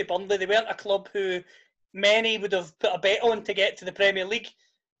you go to Burnley, they weren't a club who many would have put a bet on to get to the Premier League.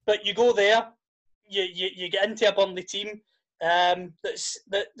 But you go there, you get into a Burnley team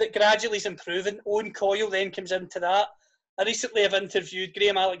that gradually is improving. Owen Coyle then comes into that. I recently have interviewed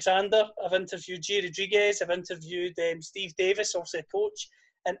Graham Alexander, I've interviewed Jay Rodriguez, I've interviewed Steve Davis, also a coach,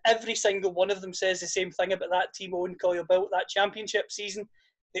 and every single one of them says the same thing about that team Owen Coyle built, that championship season.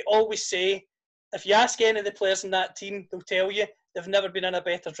 They always say, if you ask any of the players in that team, they'll tell you they've never been in a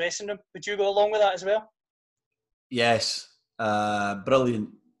better dressing room. Would you go along with that as well? Yes,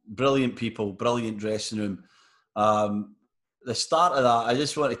 brilliant people, brilliant dressing room. The start of that, I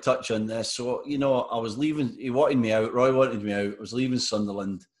just want to touch on this. So, you know, I was leaving, he wanted me out, Roy wanted me out, I was leaving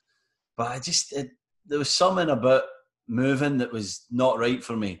Sunderland. But there was something about moving that was not right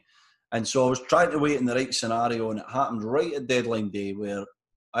for me. And so I was trying to wait in the right scenario, and it happened right at deadline day where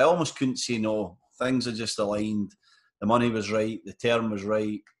I almost couldn't say no. Things had just aligned. The money was right, the term was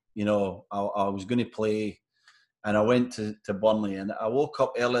right. You know, I was going to play. And I went to Burnley, and I woke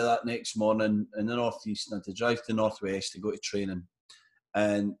up early that next morning in the northeast, and I had to drive to northwest to go to training.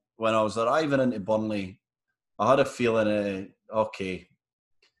 And when I was arriving into Burnley, I had a feeling, okay,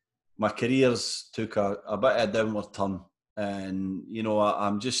 my career's took a bit of a downward turn. And, you know,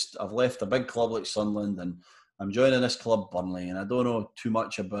 I've left a big club like Sunderland, and I'm joining this club, Burnley, and I don't know too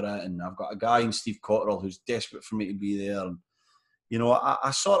much about it. And I've got a guy in Steve Cotterill who's desperate for me to be there. And, you know,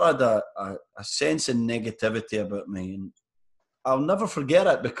 I sort of had a sense of negativity about me, and I'll never forget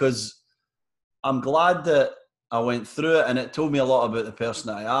it because I'm glad that I went through it, and it told me a lot about the person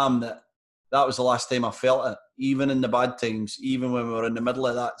that I am, that was the last time I felt it, even in the bad times, even when we were in the middle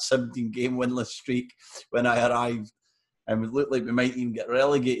of that 17-game winless streak when I arrived, and it looked like we might even get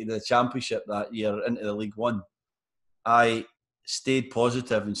relegated to the Championship that year into the League One. I stayed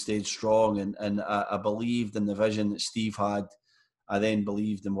positive and stayed strong, and I believed in the vision that Steve had. I then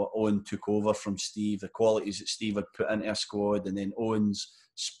believed in what Owen took over from Steve, the qualities that Steve had put into a squad, and then Owen's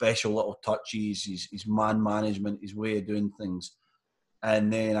special little touches, his man management, his way of doing things.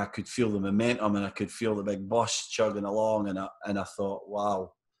 And then I could feel the momentum, and I could feel the big bus chugging along, and I thought,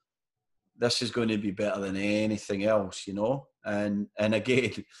 wow, this is going to be better than anything else, you know. And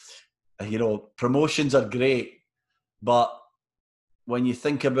again, you know, promotions are great, but when you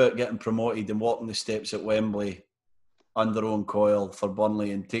think about getting promoted and walking the steps at Wembley under Owen Coyle for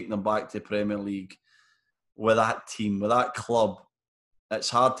Burnley and taking them back to the Premier League with that team, with that club, it's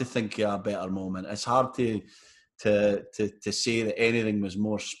hard to think of a better moment. It's hard to say that anything was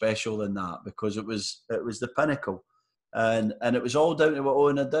more special than that, because it was the pinnacle, and it was all down to what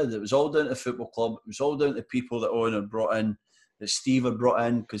Owen had did. It was all down to the football club. It was all down to people that Owen had brought in, that Steve had brought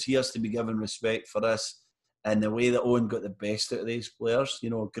in, because he has to be given respect for this, and the way that Owen got the best out of these players. You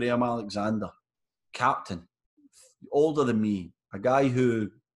know, Graham Alexander, captain, older than me, a guy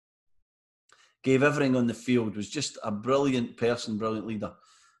who gave everything on the field, was just a brilliant person, brilliant leader.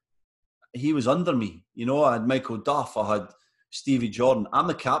 He was under me. You know, I had Michael Duff, I had Stevie Jordan. I'm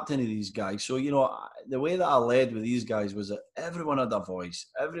the captain of these guys. So, you know, the way that I led with these guys was that everyone had a voice,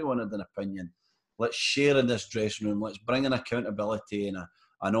 everyone had an opinion. Let's share in this dressing room. Let's bring an accountability and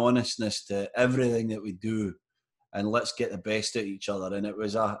an honestness to everything that we do, and let's get the best out of each other. And it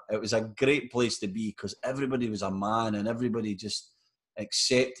was a great place to be, because everybody was a man, and everybody just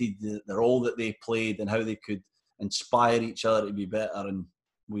accepted the role that they played and how they could inspire each other to be better. And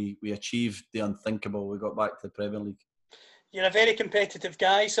we achieved the unthinkable. We got back to the Premier League. You're a very competitive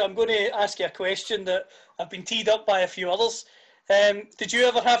guy, so I'm going to ask you a question that I've been teed up by a few others. Did you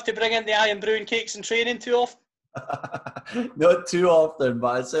ever have to bring in the Iron Brew and cakes in training too often? Not too often,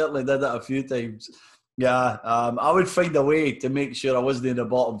 but I certainly did it a few times. Yeah, I would find a way to make sure I wasn't in the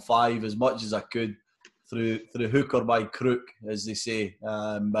bottom five as much as I could through hook or by crook, as they say.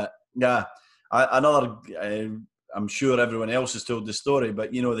 But yeah, I'm sure everyone else has told the story,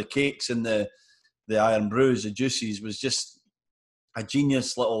 but you know, the cakes and the Iron Brews, the juices, was just a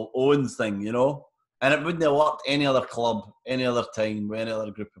genius little Owen thing, you know. And it wouldn't have worked any other club, any other time, with any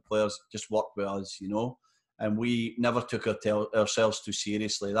other group of players. Just worked with us, you know. and we never took ourselves too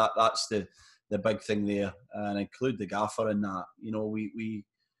seriously. That's the big thing there, and include the gaffer in that. You know, we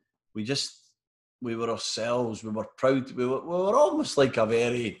were ourselves. We were proud. We were almost like a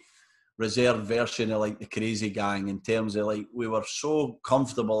very reserved version of like the Crazy Gang, in terms of like we were so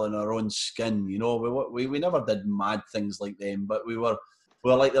comfortable in our own skin. You know, we never did mad things like them, but we were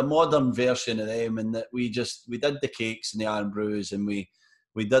like the modern version of them, and that we did the cakes and the iron brews, and we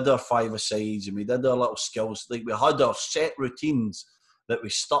did our five-a-sides, and we did our little skills. Like, we had our set routines that we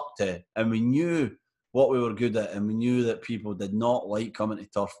stuck to, and we knew what we were good at, and we knew that people did not like coming to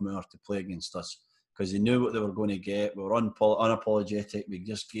Turf Moor to play against us, because they knew what they were going to get. We were unapologetic. We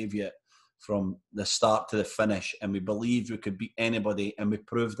just gave you it from the start to the finish, and we believed we could beat anybody, and we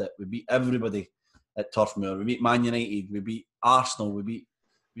proved it. We beat everybody at Turf Moor. We beat Man United. We beat Arsenal. We beat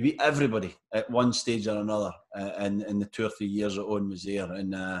everybody at one stage or another in the 2 or 3 years that Owen was there.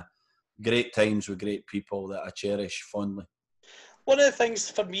 And great times with great people that I cherish fondly. One of the things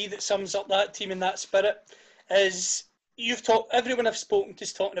for me that sums up that team and that spirit is everyone I've spoken to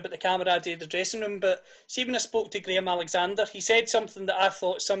is talking about the camaraderie of the dressing room, but see, when I spoke to Graham Alexander, he said something that I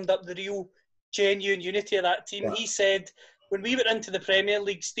thought summed up the real genuine unity of that team. Yeah. He said, when we went into the Premier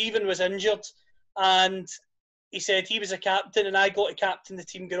League, Stephen was injured, and he said he was a captain and I got to captain the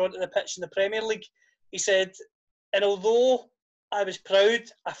team going onto the pitch in the Premier League. He said, and although I was proud,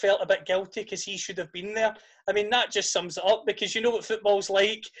 I felt a bit guilty because he should have been there. I mean, that just sums it up, because you know what football's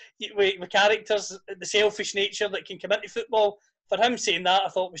like, with characters, the selfish nature that can come into football. For him saying that, I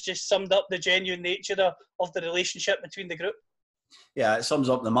thought was just summed up the genuine nature of the relationship between the group. Yeah, it sums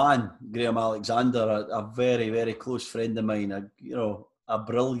up the man, Graham Alexander, a very, very close friend of mine, a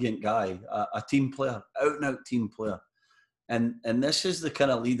brilliant guy, a team player, out-and-out team player. And this is the kind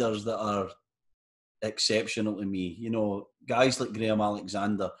of leaders that are exceptional to me. You know, guys like Graham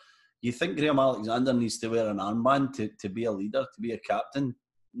Alexander. You think Graham Alexander needs to wear an armband to be a leader, to be a captain?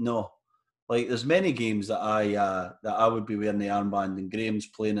 No. Like, there's many games that I would be wearing the armband, and Graham's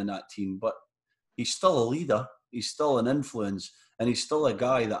playing in that team, but he's still a leader. He's still an influence, and he's still a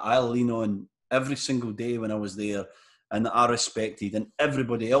guy that I lean on every single day when I was there, and that I respected, and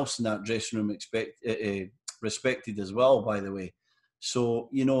everybody else in that dressing room respected as well, by the way. So,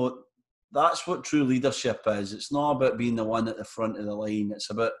 you know, that's what true leadership is. It's not about being the one at the front of the line. It's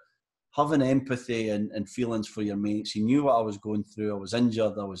about having empathy and feelings for your mates. He knew what I was going through. I was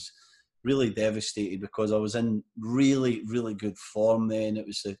injured. I was really devastated because I was in really, really good form then. It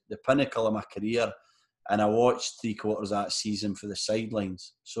was the pinnacle of my career, and I watched 3/4 of that season for the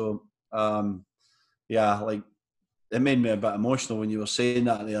sidelines. So, it made me a bit emotional when you were saying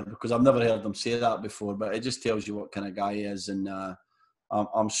that there, because I've never heard him say that before, but it just tells you what kind of guy he is. And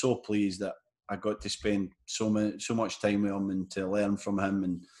I'm so pleased that I got to spend so much time with him and to learn from him.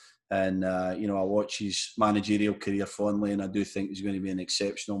 And I watch his managerial career fondly, and I do think he's going to be an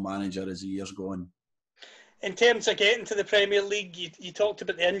exceptional manager as the years go on. In terms of getting to the Premier League, you talked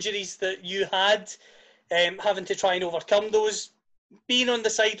about the injuries that you had, having to try and overcome those. Being on the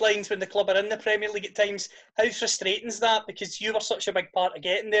sidelines when the club are in the Premier League at times, how frustrating is that? Because you were such a big part of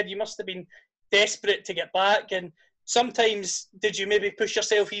getting there. You must have been desperate to get back. And sometimes, did you maybe push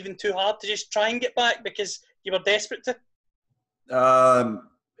yourself even too hard to just try and get back because you were desperate to?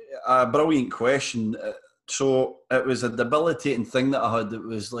 A brilliant question. So it was a debilitating thing that I had. It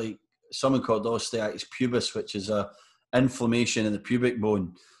was like something called osteitis pubis, which is a inflammation in the pubic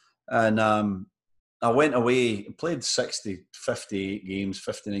bone. And I went away, played 59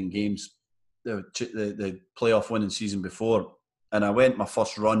 games, the playoff winning season before. And I went my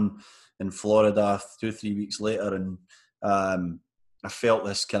first run in Florida 2-3 weeks later, and I felt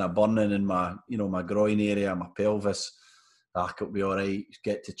this kind of burning in my groin area, my pelvis. It'll be all right,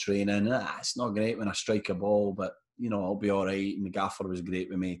 get to training. It's not great when I strike a ball, but, I'll be all right. And the gaffer was great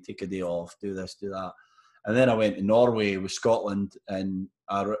with me. Take a day off, do this, do that. And then I went to Norway with Scotland, and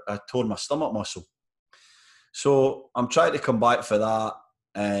I tore my stomach muscle. So I'm trying to come back for that,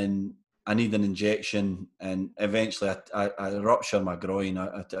 and I need an injection, and eventually I rupture my groin,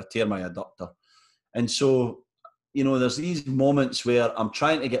 I tear my adductor. And so, there's these moments where I'm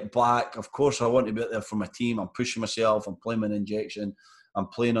trying to get back. Of course, I want to be out there for my team. I'm pushing myself. I'm playing an injection. I'm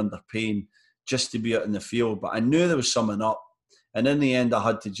playing under pain just to be out in the field. But I knew there was something up. And in the end, I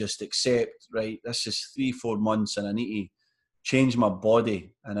had to just accept, right, this is 3-4 months, and I need to change my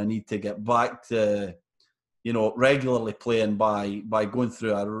body, and I need to get back to, regularly playing by going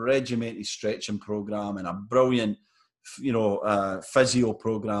through a regimented stretching program and a brilliant, physio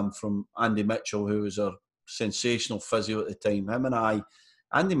program from Andy Mitchell, who was our sensational physio at the time. Him and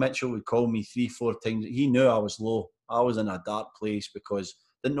Andy Mitchell would call me 3-4 times. He knew I was low. I was in a dark place because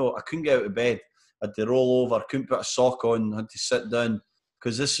I couldn't get out of bed. had to roll over, couldn't put a sock on, had to sit down,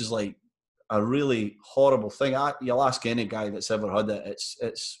 because this is like a really horrible thing. You'll ask any guy that's ever had it.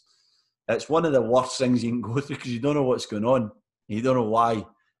 It's one of the worst things you can go through, because you don't know what's going on. You don't know why.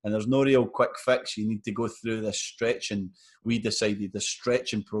 And there's no real quick fix. You need to go through this stretching. We decided the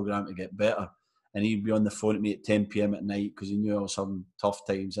stretching program to get better. And he'd be on the phone to me at 10 p.m. at night because he knew I was having tough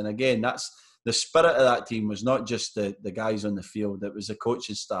times. And again, that's the spirit of that team. Was not just the guys on the field. It was the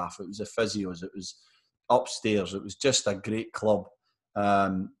coaching staff. It was the physios. It was upstairs. It was just a great club.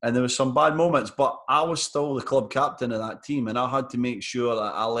 And there was some bad moments, but I was still the club captain of that team, and I had to make sure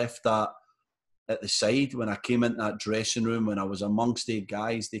that I left that at the side when I came into that dressing room, when I was amongst the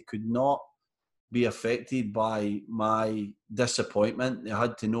guys. They could not be affected by my disappointment. They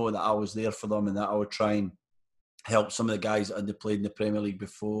had to know that I was there for them and that I would try and help some of the guys that had played in the Premier League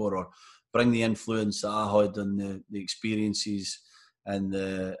before, or bring the influence that I had on the experiences and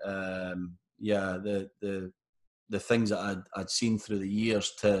the things that I'd seen through the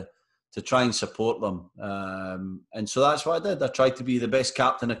years to try and support them. And so that's what I did. I tried to be the best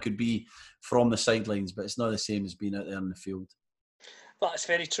captain I could be from the sidelines, but it's not the same as being out there in the field. That's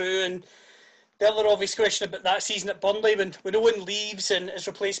very true. And the other obvious question about that season at Burnley, when no one leaves and is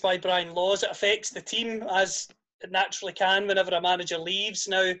replaced by Brian Laws, it affects the team as it naturally can whenever a manager leaves.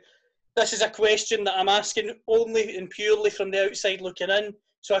 Now, this is a question that I'm asking only and purely from the outside looking in,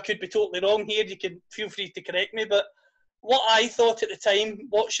 so I could be totally wrong here. You can feel free to correct me, but what I thought at the time,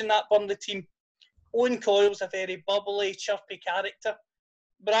 watching that Burnley team, Owen Coyle's a very bubbly, chirpy character.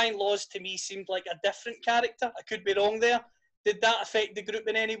 Brian Laws, to me, seemed like a different character. I could be wrong there. Did that affect the group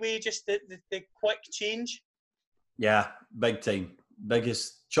in any way, just the quick change? Yeah, big time.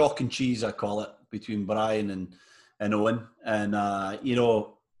 Biggest chalk and cheese, I call it, between Brian and Owen. And,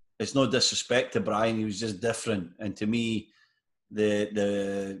 it's no disrespect to Brian. He was just different. And to me,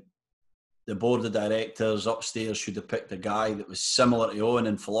 the board of directors upstairs should have picked a guy that was similar to Owen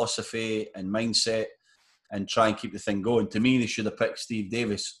in philosophy and mindset and try and keep the thing going. To me, they should have picked Steve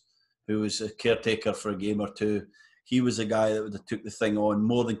Davis, who was a caretaker for a game or two. He was a guy that would have took the thing on,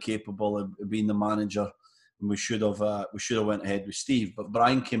 more than capable of being the manager, and we should have went ahead with Steve. But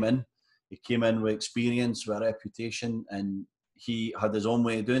Brian came in. He came in with experience, with a reputation, and he had his own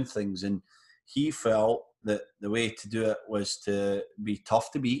way of doing things. And he felt that the way to do it was to be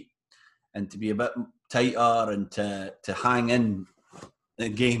tough to beat and to be a bit tighter and to hang in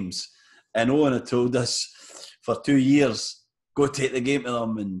games. And Owen had told us for 2 years, go take the game to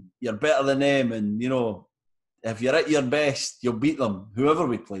them and you're better than them. And, if you're at your best, you'll beat them, whoever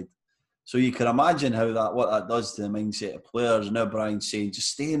we played. So you can imagine what that does to the mindset of players. And now Brian's saying, just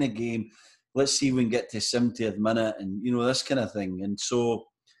stay in the game. Let's see if we can get to 70th minute and, this kind of thing. And so,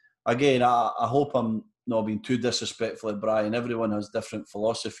 again, I hope I'm not being too disrespectful at Brian. Everyone has different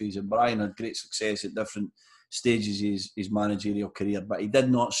philosophies, and Brian had great success at different stages of his managerial career, but he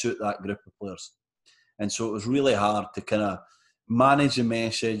did not suit that group of players. And so it was really hard to kind of manage the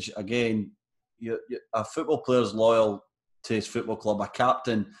message. Again, a football player's loyal to his football club. A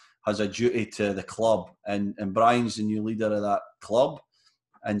captain has a duty to the club, and Brian's the new leader of that club.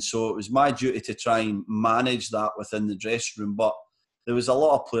 And so it was my duty to try and manage that within the dressing room. But there was a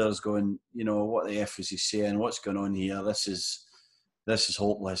lot of players going, what the F is he saying? What's going on here? This is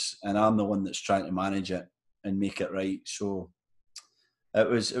hopeless. And I'm the one that's trying to manage it and make it right. So it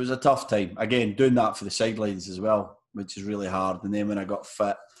was a tough time. Again, doing that for the sidelines as well, which is really hard. And then when I got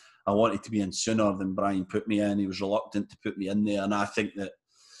fit, I wanted to be in sooner than Brian put me in. He was reluctant to put me in there. And I think that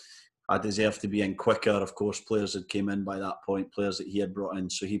I deserved to be in quicker. Of course, players had came in by that point, players that he had brought in.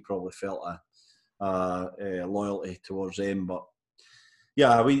 So he probably felt a loyalty towards them. But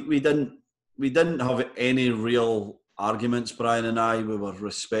yeah, we didn't have any real arguments, Brian and I. We were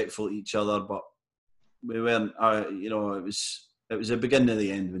respectful to each other, but we weren't. It was the beginning of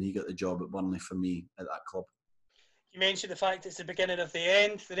the end when he got the job at Burnley for me at that club. You mentioned the fact it's the beginning of the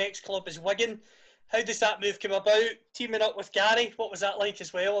end. The next club is Wigan. How does that move come about? Teaming up with Gary, what was that like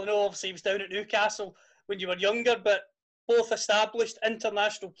as well? I know obviously he was down at Newcastle when you were younger, but both established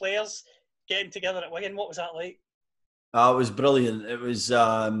international players getting together at Wigan. What was that like? It was brilliant. It was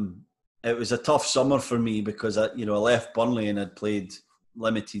a tough summer for me because I left Burnley and I'd played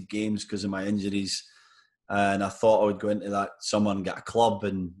limited games because of my injuries, and I thought I would go into that summer and get a club,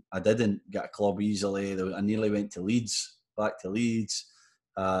 and I didn't get a club easily. I nearly went to Leeds, back to Leeds.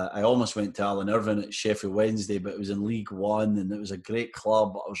 I almost went to Alan Irvine at Sheffield Wednesday, but it was in League One and it was a great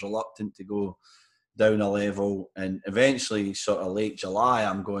club, but I was reluctant to go down a level. And eventually, sort of late July,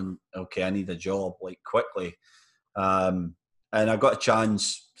 I'm going, okay, I need a job, quickly. And I got a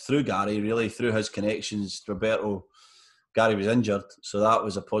chance through Gary, really, through his connections. Roberto Gary was injured, so that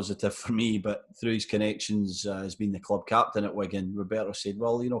was a positive for me. But through his connections as being the club captain at Wigan, Roberto said,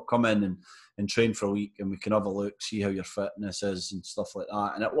 well, come in and train for a week and we can have a look, see how your fitness is and stuff like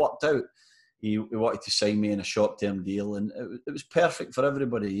that. And it worked out. He wanted to sign me in a short-term deal, and it was perfect for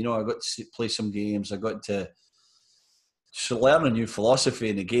everybody. I got to play some games. I got to learn a new philosophy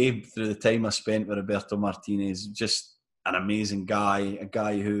in the game through the time I spent with Roberto Martinez. Just an amazing guy, a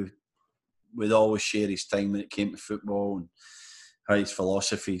guy who would always share his time when it came to football and his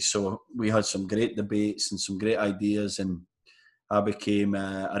philosophy. So we had some great debates and some great ideas, and I became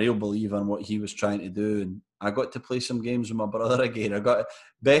a real believer in what he was trying to do. And I got to play some games with my brother again.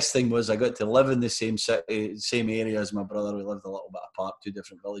 Best thing was I got to live in the same city, same area as my brother. We lived a little bit apart, 2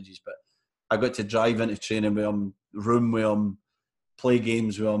 different villages, but I got to drive into training with him, room with him, play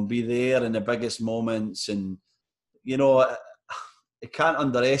games with him, be there in the biggest moments. And, I can't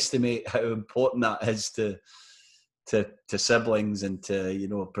underestimate how important that is to siblings and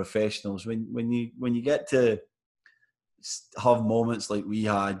to, professionals. When you get to have moments like we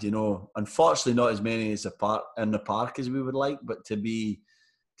had, unfortunately not as many as in the park as we would like, but to be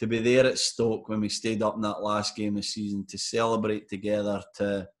there at Stoke when we stayed up in that last game of the season, to celebrate together,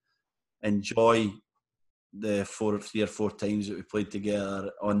 to enjoy the 3 or 4 times that we played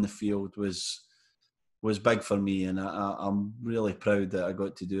together on the field was big for me, and I'm really proud that I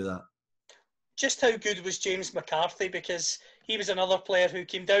got to do that. Just how good was James McCarthy? Because he was another player who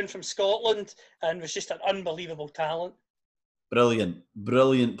came down from Scotland and was just an unbelievable talent.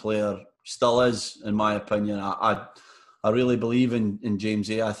 Brilliant player, still is, in my opinion. I really believe in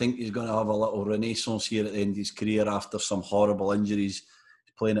James A. I think he's going to have a little renaissance here at the end of his career after some horrible injuries.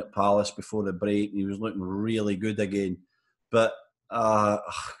 He's playing at Palace before the break, and he was looking really good again. But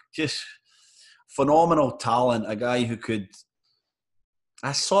just phenomenal talent, a guy who could,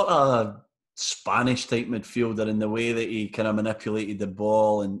 a sort of Spanish type midfielder in the way that he kind of manipulated the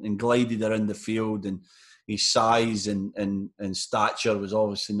ball and glided around the field, and his size and stature was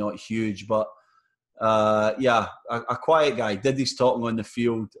obviously not huge, but a quiet guy. Did his talking on the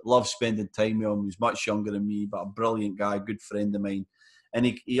field. Loved spending time with him. He was much younger than me, but a brilliant guy, good friend of mine. And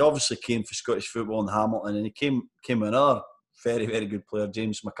he obviously came for Scottish football in Hamilton, and he came another very, very good player,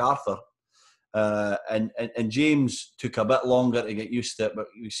 James MacArthur. And James took a bit longer to get used to it, but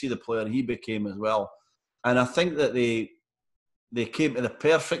you see the player he became as well. And I think that they came to the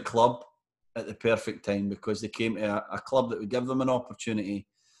perfect club at the perfect time, because they came to a club that would give them an opportunity,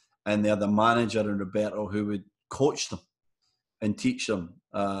 and they had a manager in Roberto who would coach them and teach them,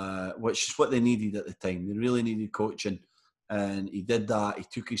 which is what they needed at the time. They really needed coaching, and he did that. He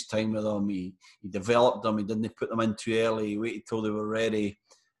took his time with them. He developed them. He didn't put them in too early. He waited till they were ready,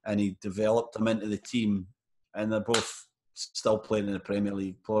 and he developed them into the team. And they're both still playing in the Premier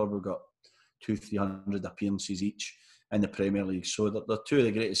League. Probably got 200-300 appearances each in the Premier League. So they're 2 of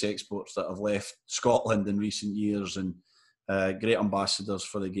the greatest exports that have left Scotland in recent years, and great ambassadors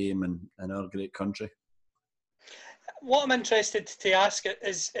for the game and our great country. What I'm interested to ask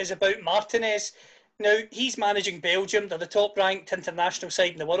is about Martinez. Now, he's managing Belgium. They're the top-ranked international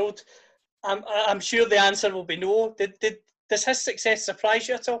side in the world. I'm sure the answer will be no. Does his success surprise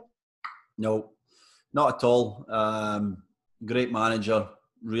you at all? No, not at all. Great manager,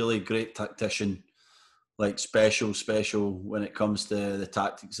 really great tactician. Like special when it comes to the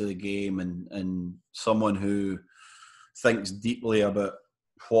tactics of the game, and someone who thinks deeply about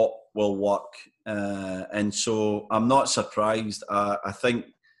what will work. And so I'm not surprised. I think,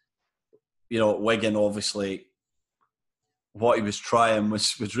 Wigan, obviously, what he was trying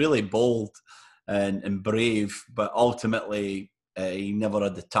was really bold and brave, but ultimately he never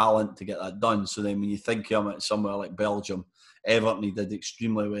had the talent to get that done. So then when you think of him at somewhere like Belgium, Everton, he did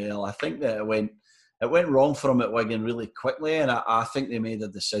extremely well. I think that it went wrong for him at Wigan really quickly, and I think they made a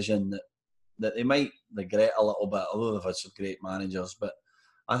decision that they might regret a little bit, although they've had some great managers. But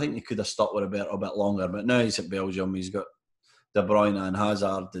I think they could have stuck with Roberto a bit longer. But now he's at Belgium. He's got De Bruyne and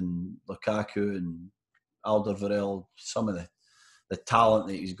Hazard and Lukaku and Alderweireld. Some of the talent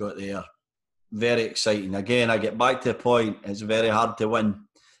that he's got there. Very exciting. Again, I get back to the point, it's very hard to win,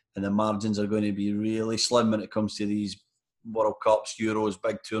 and the margins are going to be really slim when it comes to these World Cups, Euros,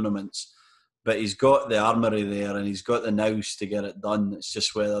 big tournaments. But he's got the armoury there, and he's got the nous to get it done. It's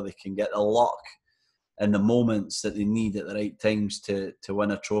just whether they can get the luck and the moments that they need at the right times to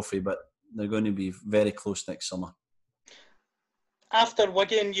win a trophy. But they're going to be very close next summer. After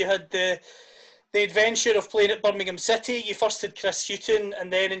Wigan, you had the adventure of playing at Birmingham City. You first had Chris Hughton,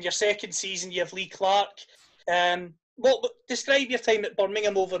 and then in your second season you have Lee Clark. Describe your time at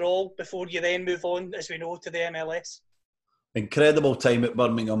Birmingham overall before you then move on, as we know, to the MLS. Incredible time at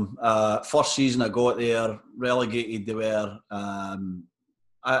Birmingham. First season I got there, relegated they were.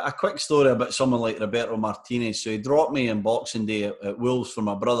 A quick story about someone like Roberto Martinez. So he dropped me on Boxing Day at Wolves for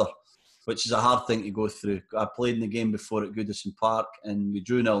my brother, which is a hard thing to go through. I played in the game before at Goodison Park and we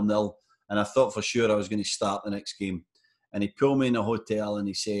drew 0-0, and I thought for sure I was going to start the next game. And he pulled me in a hotel and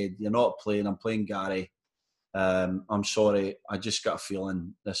he said, "You're not playing, I'm playing Gary. I'm sorry, I just got a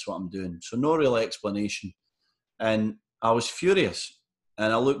feeling this is what I'm doing." So no real explanation. And I was furious.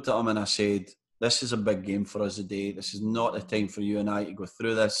 And I looked at him and I said, "This is a big game for us today. This is not the time for you and I to go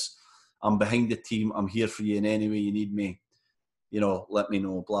through this. I'm behind the team. I'm here for you in any way you need me. Let me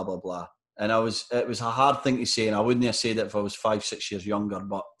know, blah, blah, blah." And it was a hard thing to say, and I wouldn't have said it if I was 5-6 years younger,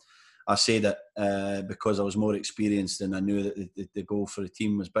 but I said it because I was more experienced and I knew that the goal for the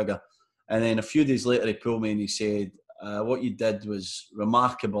team was bigger. And then a few days later, he pulled me and he said, "What you did was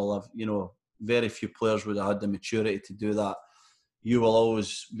remarkable. Very few players would have had the maturity to do that. You will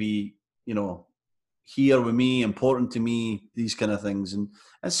always be, here with me, important to me, these kind of things." And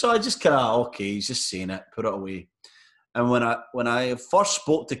so I just kind of, okay, he's just saying it, put it away. And when I first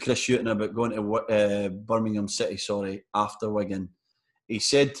spoke to Chris Hughton about going to Birmingham City, after Wigan, he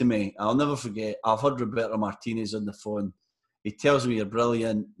said to me, I'll never forget, "I've heard Roberto Martinez on the phone. He tells me you're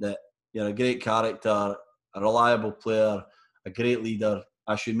brilliant, that you're a great character, a reliable player, a great leader.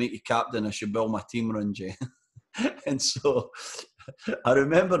 I should make you captain. I should build my team around you." And so I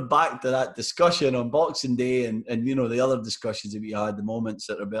remember back to that discussion on Boxing Day and the other discussions that we had, the moments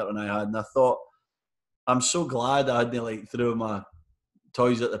that Roberto and I had, and I thought, I'm so glad I hadn't threw my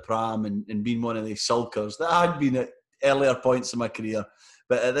toys at the pram and been one of these sulkers that I had been at earlier points in my career.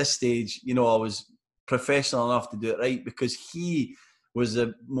 But at this stage, I was professional enough to do it right, because he was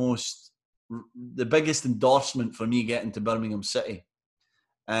the biggest endorsement for me getting to Birmingham City.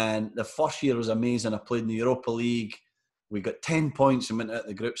 And the first year was amazing. I played in the Europa League. We got 10 points and went out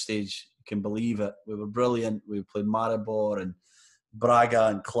the group stage. You can believe it. We were brilliant. We played Maribor and Braga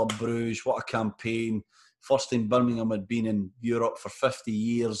and Club Bruges. What a campaign. First time Birmingham had been in Europe for 50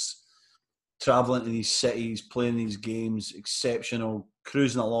 years. Travelling to these cities, playing these games. Exceptional.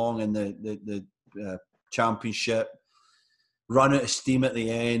 Cruising along in the championship. Run out of steam at the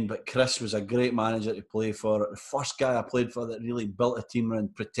end, but Chris was a great manager to play for. The first guy I played for that really built a team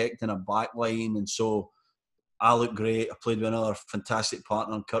around protecting a back line, and so I looked great. I played with another fantastic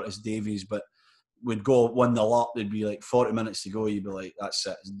partner, Curtis Davies, but we'd go 1-0 up, there'd be like 40 minutes to go, you'd be like, "That's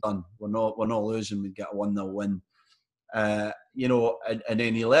it, it's done. We're not losing," we'd get a 1-0 win. And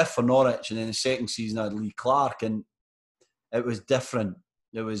then he left for Norwich, and then the second season I had Lee Clark, and it was different.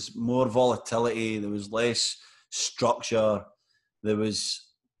 There was more volatility, there was less structure. There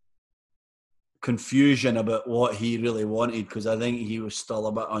was confusion about what he really wanted, because I think he was still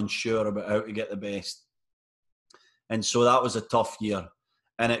a bit unsure about how to get the best. And so that was a tough year.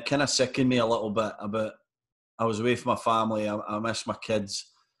 And it kind of sickened me a little bit about, I was away from my family, I missed my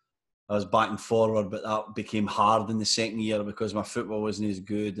kids. I was back and forward, but that became hard in the second year because my football wasn't as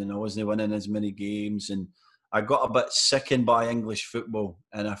good and I wasn't winning as many games. And I got a bit sickened by English football,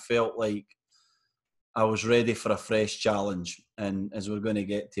 and I felt like I was ready for a fresh challenge, and as we're going to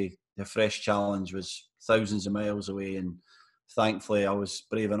get to, the fresh challenge was thousands of miles away, and thankfully I was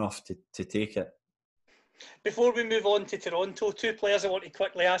brave enough to take it. Before we move on to Toronto, two players I want to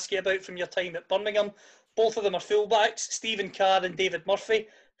quickly ask you about from your time at Birmingham. Both of them are fullbacks, Stephen Carr and David Murphy.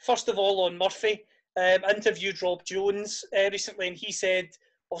 First of all, on Murphy, interviewed Rob Jones recently, and he said,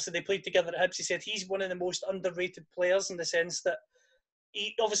 obviously they played together at Hibs, he said he's one of the most underrated players, in the sense that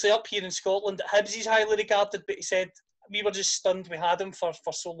he, obviously up here in Scotland at Hibs, he's highly regarded, but he said we were just stunned we had him for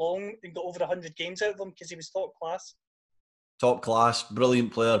so long and got over 100 games out of him because he was top class. Top class,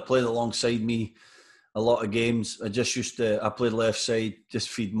 brilliant player, played alongside me a lot of games. I played left side, just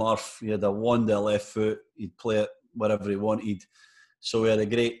feed Murph. He had a wonder left foot, he'd play it wherever he wanted. So we had a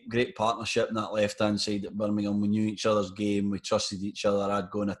great partnership in that left-hand side at Birmingham. We knew each other's game, we trusted each other.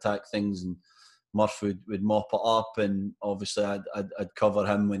 I'd go and attack things and Murph would mop it up, and obviously I'd cover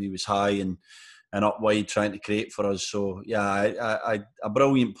him when he was high and up wide trying to create for us. So yeah, a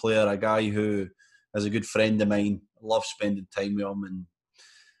brilliant player, a guy who is a good friend of mine. I love spending time with him, and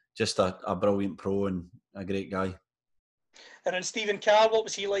just a brilliant pro and a great guy. And then Stephen Carr, what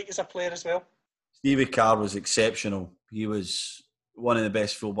was he like as a player as well? Stevie Carr was exceptional. He was one of the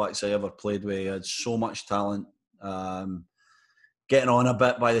best fullbacks I ever played with. He had so much talent. Getting on a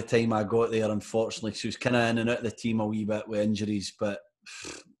bit by the time I got there, unfortunately. So he was kind of in and out of the team a wee bit with injuries, but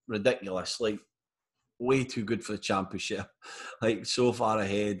ridiculous. Like, way too good for the Championship. Like, so far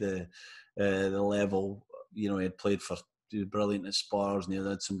ahead the level. He had played for, he was brilliant at Spurs, and he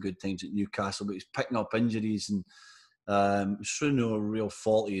had some good times at Newcastle, but he's picking up injuries, and It was through no real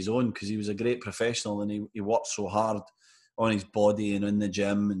fault of his own, because he was a great professional, and he worked so hard on his body and in the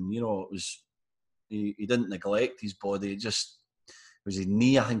gym, and it was he didn't neglect his body. It was his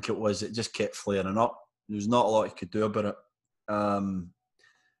knee, I think it was. It just kept flaring up. There was not a lot he could do about it. And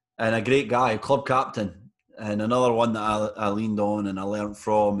a great guy, club captain, and another one that I leaned on and I learned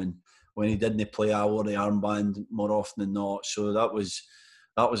from. And when he didn't play, I wore the armband more often than not. So that was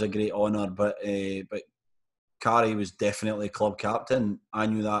a great honour. But Carrie was definitely club captain. I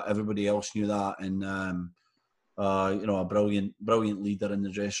knew that. Everybody else knew that. And a brilliant leader in the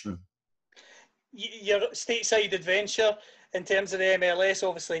dressing room. Your stateside adventure in terms of the MLS,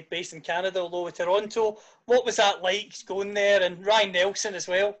 obviously based in Canada, although with Toronto, what was that like going there? And Ryan Nelson as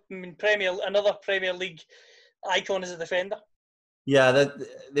well. I mean, another Premier League icon as a defender. Yeah,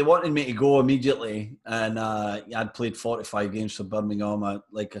 they wanted me to go immediately, and I'd played 45 games for Birmingham.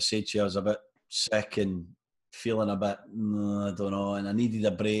 Like I said to you, I was a bit sick and feeling a bit, I don't know, and I needed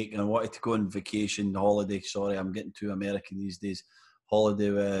a break, and I wanted to go on vacation, holiday. Sorry, I'm getting too American these days.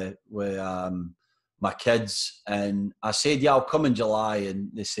 Holiday with my kids, and I said, yeah, I'll come in July,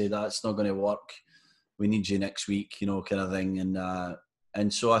 and they said, that's not going to work. We need you next week, kind of thing.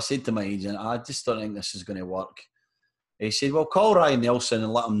 And so I said to my agent, I just don't think this is going to work. He said, well, call Ryan Nelson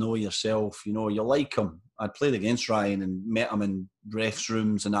and let him know yourself. You like him. I'd played against Ryan and met him in refs'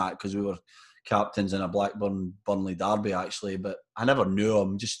 rooms and that, because we were captains in a Blackburn-Burnley derby, actually. But I never knew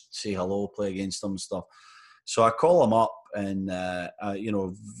him, just say hello, play against him and stuff. So I call him up, and,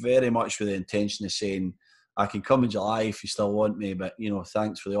 very much with the intention of saying, I can come in July if you still want me, but,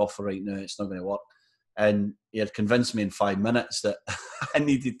 thanks for the offer right now. It's not going to work. And he had convinced me in 5 minutes that I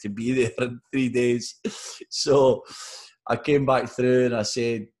needed to be there in 3 days. So I came back through and I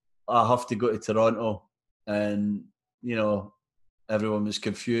said, I have to go to Toronto. And, everyone was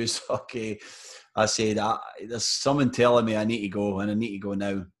confused. Okay. I said, there's someone telling me I need to go, and I need to go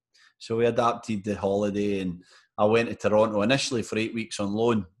now. So we adapted the holiday, and I went to Toronto initially for 8 weeks on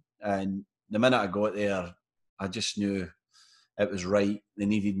loan. And the minute I got there, I just knew it was right. They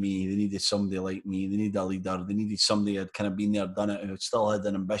needed me. They needed somebody like me. They needed a leader. They needed somebody who had kind of been there, done it, who still had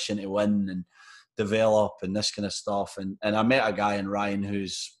an ambition to win and develop and this kind of stuff. And I met a guy in Ryan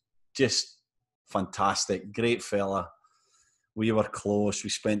who's just fantastic, great fella. We were close. We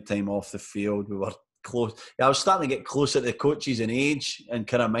spent time off the field. We were close. I was starting to get closer to the coaches in age and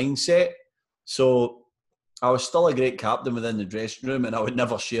kind of mindset. So I was still a great captain within the dressing room, and I would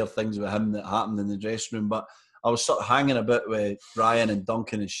never share things with him that happened in the dressing room. But I was sort of hanging a bit with Ryan and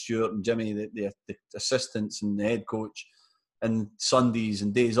Duncan and Stuart and Jimmy, the assistants and the head coach, and Sundays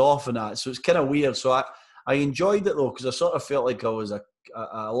and days off and that. So it's kind of weird. So I enjoyed it though, because I sort of felt like I was a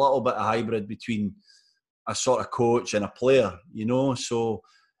little bit of hybrid between a sort of coach and a player, So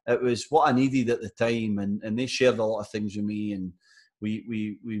it was what I needed at the time, and they shared a lot of things with me, and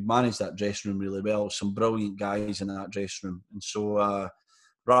we managed that dressing room really well. Some brilliant guys in that dressing room, and so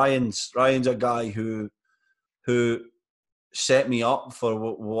Ryan's a guy who set me up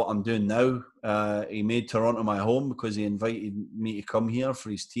for what I'm doing now. He made Toronto my home because he invited me to come here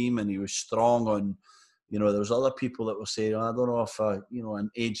for his team, and he was strong on, there was other people that were saying, I don't know if, an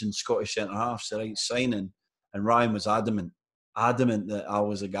aging Scottish centre-half's the right signing. And Ryan was adamant that I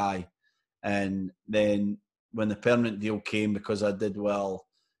was a guy. And then when the permanent deal came, because I did well,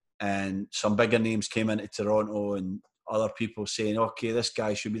 and some bigger names came into Toronto and other people saying, okay, this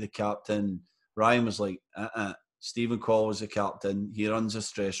guy should be the captain, Ryan was like, Stephen Call was the captain. He runs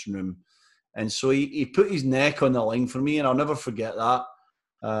this dressing room. And so he put his neck on the line for me, and I'll never forget that.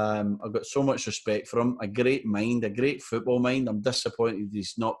 I've got so much respect for him. A great mind, a great football mind. I'm disappointed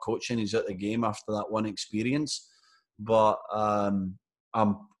he's not coaching. He's at the game after that one experience. But I'm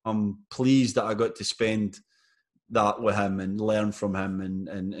pleased that I got to spend that with him and learn from him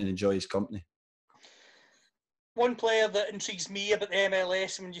and enjoy his company. One player that intrigues me about the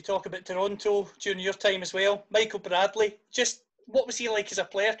MLS, when you talk about Toronto during your time as well, Michael Bradley. Just what was he like as a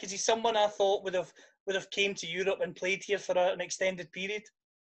player? Because he's someone I thought would have came to Europe and played here for an extended period.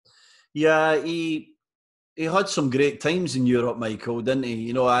 Yeah, he had some great times in Europe, Michael, didn't he?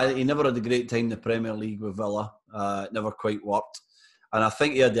 He never had a great time in the Premier League with Villa. It never quite worked. And I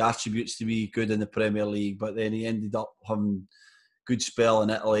think he had the attributes to be good in the Premier League, but then he ended up having a good spell in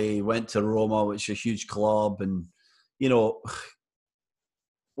Italy. He went to Roma, which is a huge club, and,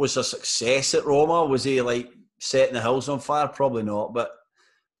 was a success at Roma? Was he like setting the hills on fire? Probably not, but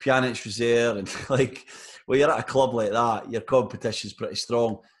Pjanic was there, and when you're at a club like that, your competition's pretty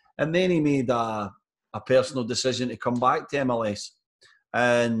strong. And then he made a personal decision to come back to MLS.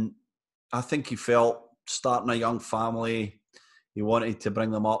 And I think he felt, starting a young family, he wanted to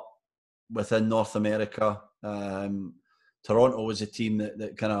bring them up within North America. Toronto was a team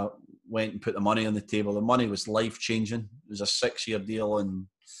that kind of went and put the money on the table. The money was life-changing. It was a 6-year deal and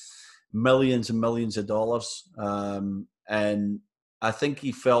millions and millions of dollars. And I think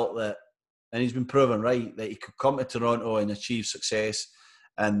he felt that, and he's been proven right, that he could come to Toronto and achieve success,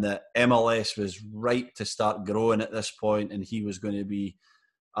 and that MLS was ripe to start growing at this point, and he was going to be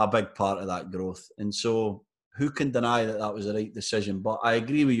a big part of that growth. And so who can deny that that was the right decision? But I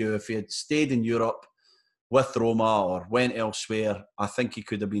agree with you, if he had stayed in Europe with Roma or went elsewhere, I think he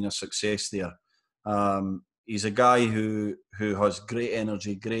could have been a success there. He's a guy who has great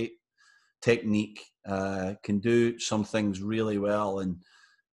energy, great technique, can do some things really well,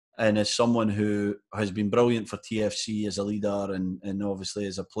 and is someone who has been brilliant for TFC as a leader and obviously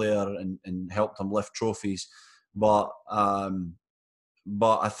as a player and helped him lift trophies. But I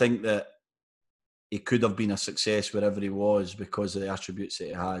think that he could have been a success wherever he was because of the attributes that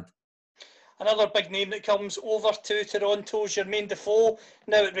he had. Another big name that comes over to Toronto, Jermaine Defoe,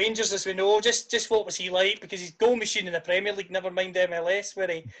 now at Rangers, as we know. Just what was he like? Because he's goal machine in the Premier League, never mind MLS, where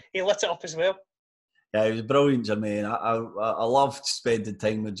he lit it up as well. Yeah, he was brilliant, Jermaine. I loved spending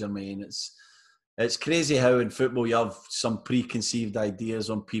time with Jermaine. It's crazy how in football you have some preconceived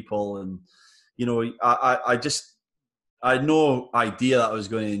ideas on people, and you know, I had no idea that I was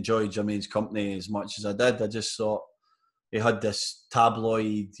going to enjoy Jermaine's company as much as I did. I just thought he had this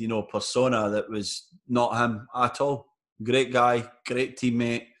tabloid, persona that was not him at all. Great guy, great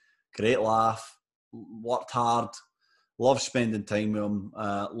teammate, great laugh, worked hard, loved spending time with him,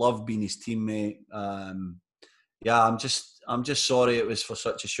 loved being his teammate. I'm just sorry it was for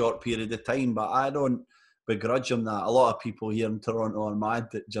such a short period of time, but I don't begrudge him that. A lot of people here in Toronto are mad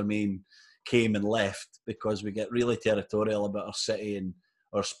that Jermaine came and left because we get really territorial about our city and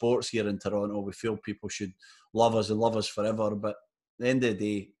our sports here in Toronto. We feel people should love us and love us forever, but at the end of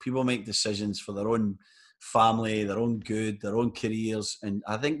the day, people make decisions for their own family, their own good, their own careers, and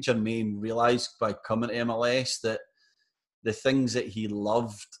I think Jermaine realised by coming to MLS that the things that he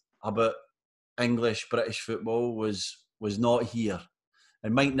loved about English, British football was not here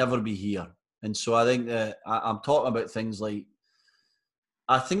and might never be here. And so I think that I'm talking about things like,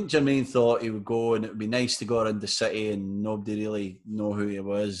 I think Jermaine thought he would go and it would be nice to go around the city and nobody really know who he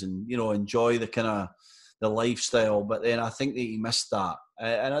was and, enjoy the kind of the lifestyle. But then I think that he missed that.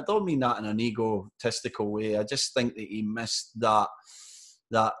 And I don't mean that in an egotistical way. I just think that he missed that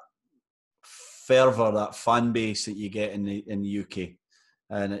fervour, that fan base that you get in the UK.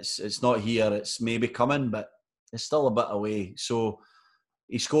 And it's not here. It's maybe coming, but it's still a bit away. So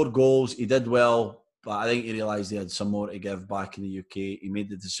he scored goals. He did well. But I think he realised he had some more to give back in the UK. He made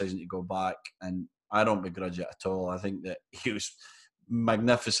the decision to go back, and I don't begrudge it at all. I think that he was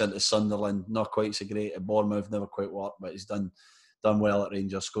magnificent at Sunderland, not quite so great at Bournemouth, never quite worked, but he's done well at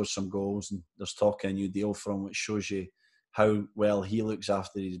Rangers, scored some goals, and there's talk of a new deal for him, which shows you how well he looks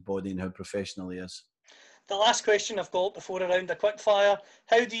after his body and how professional he is. The last question I've got before a round of quickfire: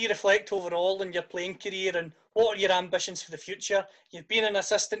 how do you reflect overall in your playing career, and what are your ambitions for the future? You've been an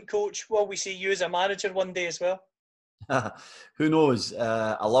assistant coach. Will we see you as a manager one day as well? Who knows?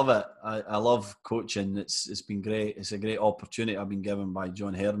 I love it. I love coaching. It's been great. It's a great opportunity I've been given by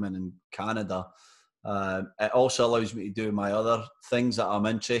John Herman in Canada. It also allows me to do my other things that I'm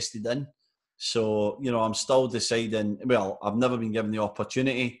interested in. So, I'm still deciding. Well, I've never been given the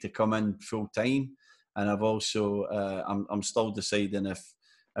opportunity to come in full time. And I've also, I'm still deciding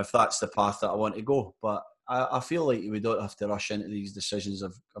if that's the path that I want to go. But I feel like we don't have to rush into these decisions.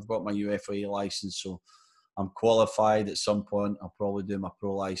 I've got my UFA license, so I'm qualified. At some point, I'll probably do my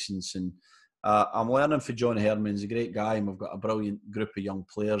pro license. And I'm learning for John Herman. He's a great guy, and we've got a brilliant group of young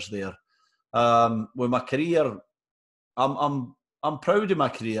players there. With my career, I'm proud of my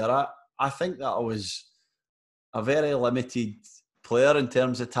career. I think that I was a very limited player in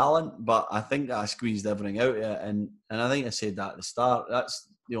terms of talent, but I think that I squeezed everything out of it, and I think I said that at the start. That's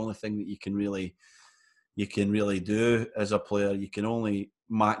the only thing that you can really do as a player. You can only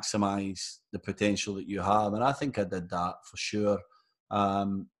maximise the potential that you have, and I think I did that for sure. I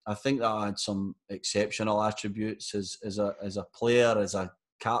think that I had some exceptional attributes as a player, as a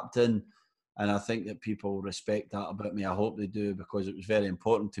captain, and I think that people respect that about me. I hope they do, because it was very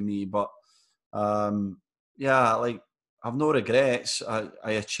important to me. But I've no regrets.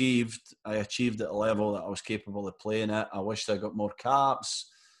 I achieved at a level that I was capable of playing at. I wished I got more caps,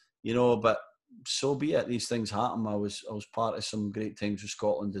 but so be it. These things happen. I was part of some great times with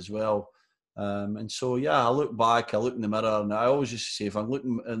Scotland as well. And so, I look back, I look in the mirror, and I always just say, if I'm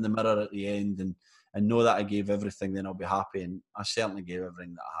looking in the mirror at the end and know that I gave everything, then I'll be happy. And I certainly gave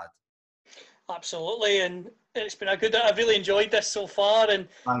everything that I had. Absolutely. And it's been I've really enjoyed this so far. And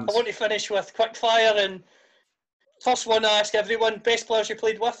Thanks. I want to finish with quickfire. And First one I ask everyone, best players you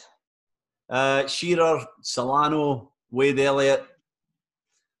played with? Shearer, Solano, Wade Elliott.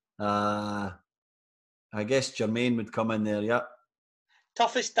 I guess Jermaine would come in there, yeah.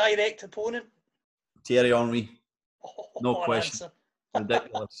 Toughest direct opponent? Thierry Henry. No What question.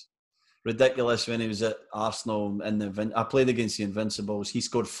 answer. Ridiculous when he was at Arsenal. I played against the Invincibles. He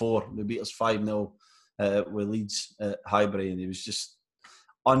scored 4. They beat us 5-0 with Leeds at Highbury, and he was just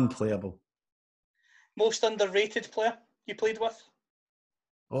unplayable. Most underrated player you played with?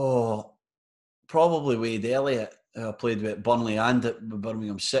 Oh, probably Wade Elliott. I played with Burnley and at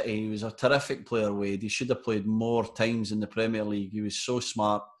Birmingham City. He was a terrific player, Wade. He should have played more times in the Premier League. He was so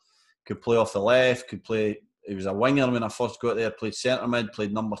smart. Could play off the left, could play... He was a winger when I first got there, played centre mid,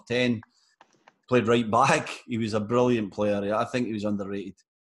 played number 10, played right back. He was a brilliant player. I think he was underrated.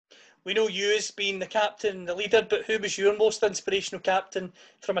 We know you as being the captain, the leader, but who was your most inspirational captain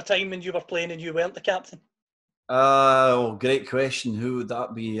from a time when you were playing and you weren't the captain? Great question. Who would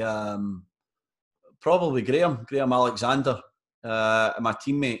that be? Probably Graham Alexander, my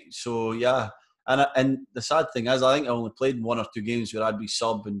teammate. So, yeah. And the sad thing is, I think I only played 1 or 2 games where I'd be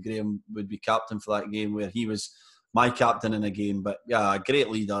sub and Graham would be captain for that game, where he was my captain in a game. But yeah, a great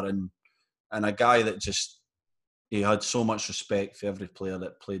leader and a guy that he had so much respect for every player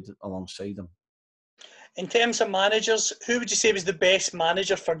that played alongside him. In terms of managers, who would you say was the best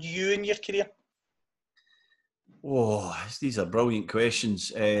manager for you in your career? Oh, these are brilliant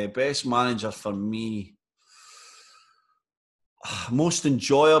questions. Best manager for me, most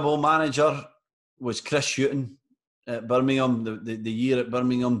enjoyable manager was Chris Hughton at Birmingham, the year at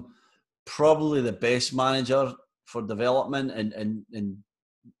Birmingham. Probably the best manager for development and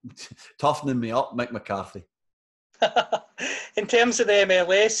toughening me up, Mick McCarthy. In terms of the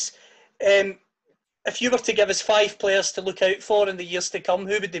MLS, if you were to give us 5 players to look out for in the years to come,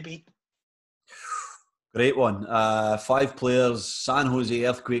 who would they be? Great one. 5 players. San Jose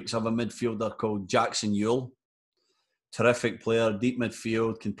Earthquakes have a midfielder called Jackson Ewell. Terrific player, deep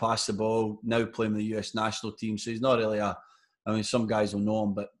midfield, can pass the ball, now playing the US national team. So he's not really some guys will know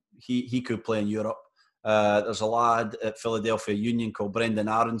him, but he could play in Europe. There's a lad at Philadelphia Union called Brendan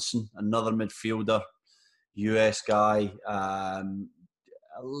Aronson, another midfielder, US guy, a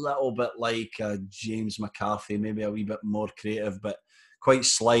little bit like James McCarthy, maybe a wee bit more creative, but quite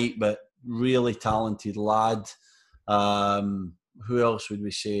slight, but really talented lad. Who else would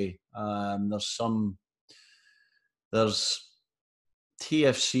we say? There's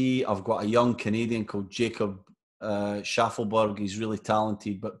TFC. I've got a young Canadian called Jacob Schaffelberg. He's really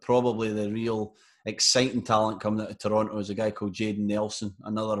talented, but probably the real exciting talent coming out of Toronto is a guy called Jaden Nelson,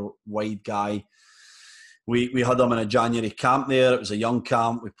 another wide guy. We had him in a January camp there. It was a young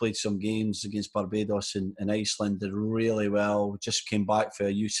camp. We played some games against Barbados and Iceland, did really well. We just came back for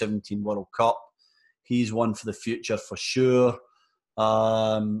a U17 World Cup. He's one for the future for sure.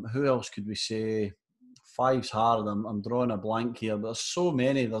 Who else could we say? 5's hard. I'm drawing a blank here, but there's so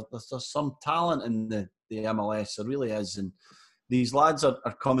many. There's some talent in the MLS. There really is. And these lads are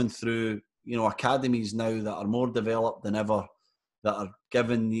coming through, academies now that are more developed than ever, that are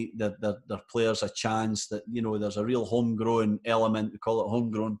giving their players a chance, that, there's a real homegrown element. We call it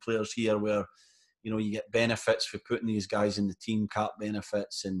homegrown players here, where, you get benefits for putting these guys in the team, cap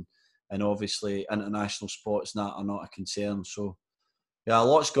benefits, and obviously international spots and that are not a concern. So, yeah, a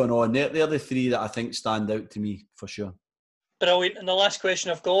lot's going on. They're the 3 that I think stand out to me for sure. Brilliant. And the last question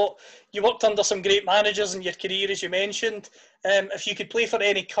I've got, you worked under some great managers in your career, as you mentioned. If you could play for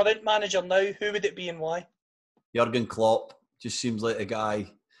any current manager now, who would it be and why? Jurgen Klopp. Just seems like a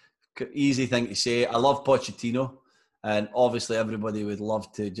guy. Easy thing to say. I love Pochettino. And obviously everybody would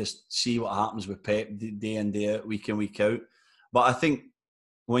love to just see what happens with Pep day in, day out, week in, week out. But I think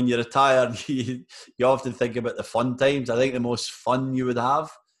when you're retired, you often think about the fun times. I think the most fun you would have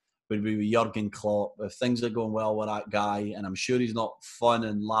would be with Jurgen Klopp. If things are going well with that guy, and I'm sure he's not fun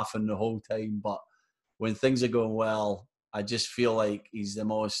and laughing the whole time, but when things are going well, I just feel like he's the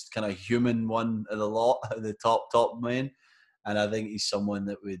most kind of human one of the lot, the top man. And I think he's someone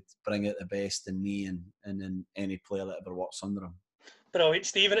that would bring out the best in me and in any player that ever works under him. Brilliant,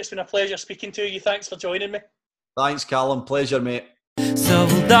 Stephen. It's been a pleasure speaking to you. Thanks for joining me. Thanks, Callum. Pleasure, mate. So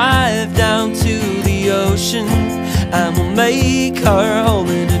we'll dive down to the ocean and we'll make our home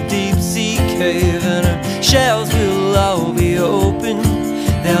in a deep sea cave, and our shells will all be open.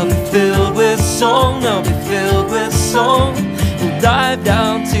 They'll be filled with song, they'll be filled with song. We'll dive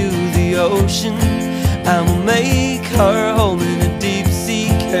down to the ocean and we'll make our home in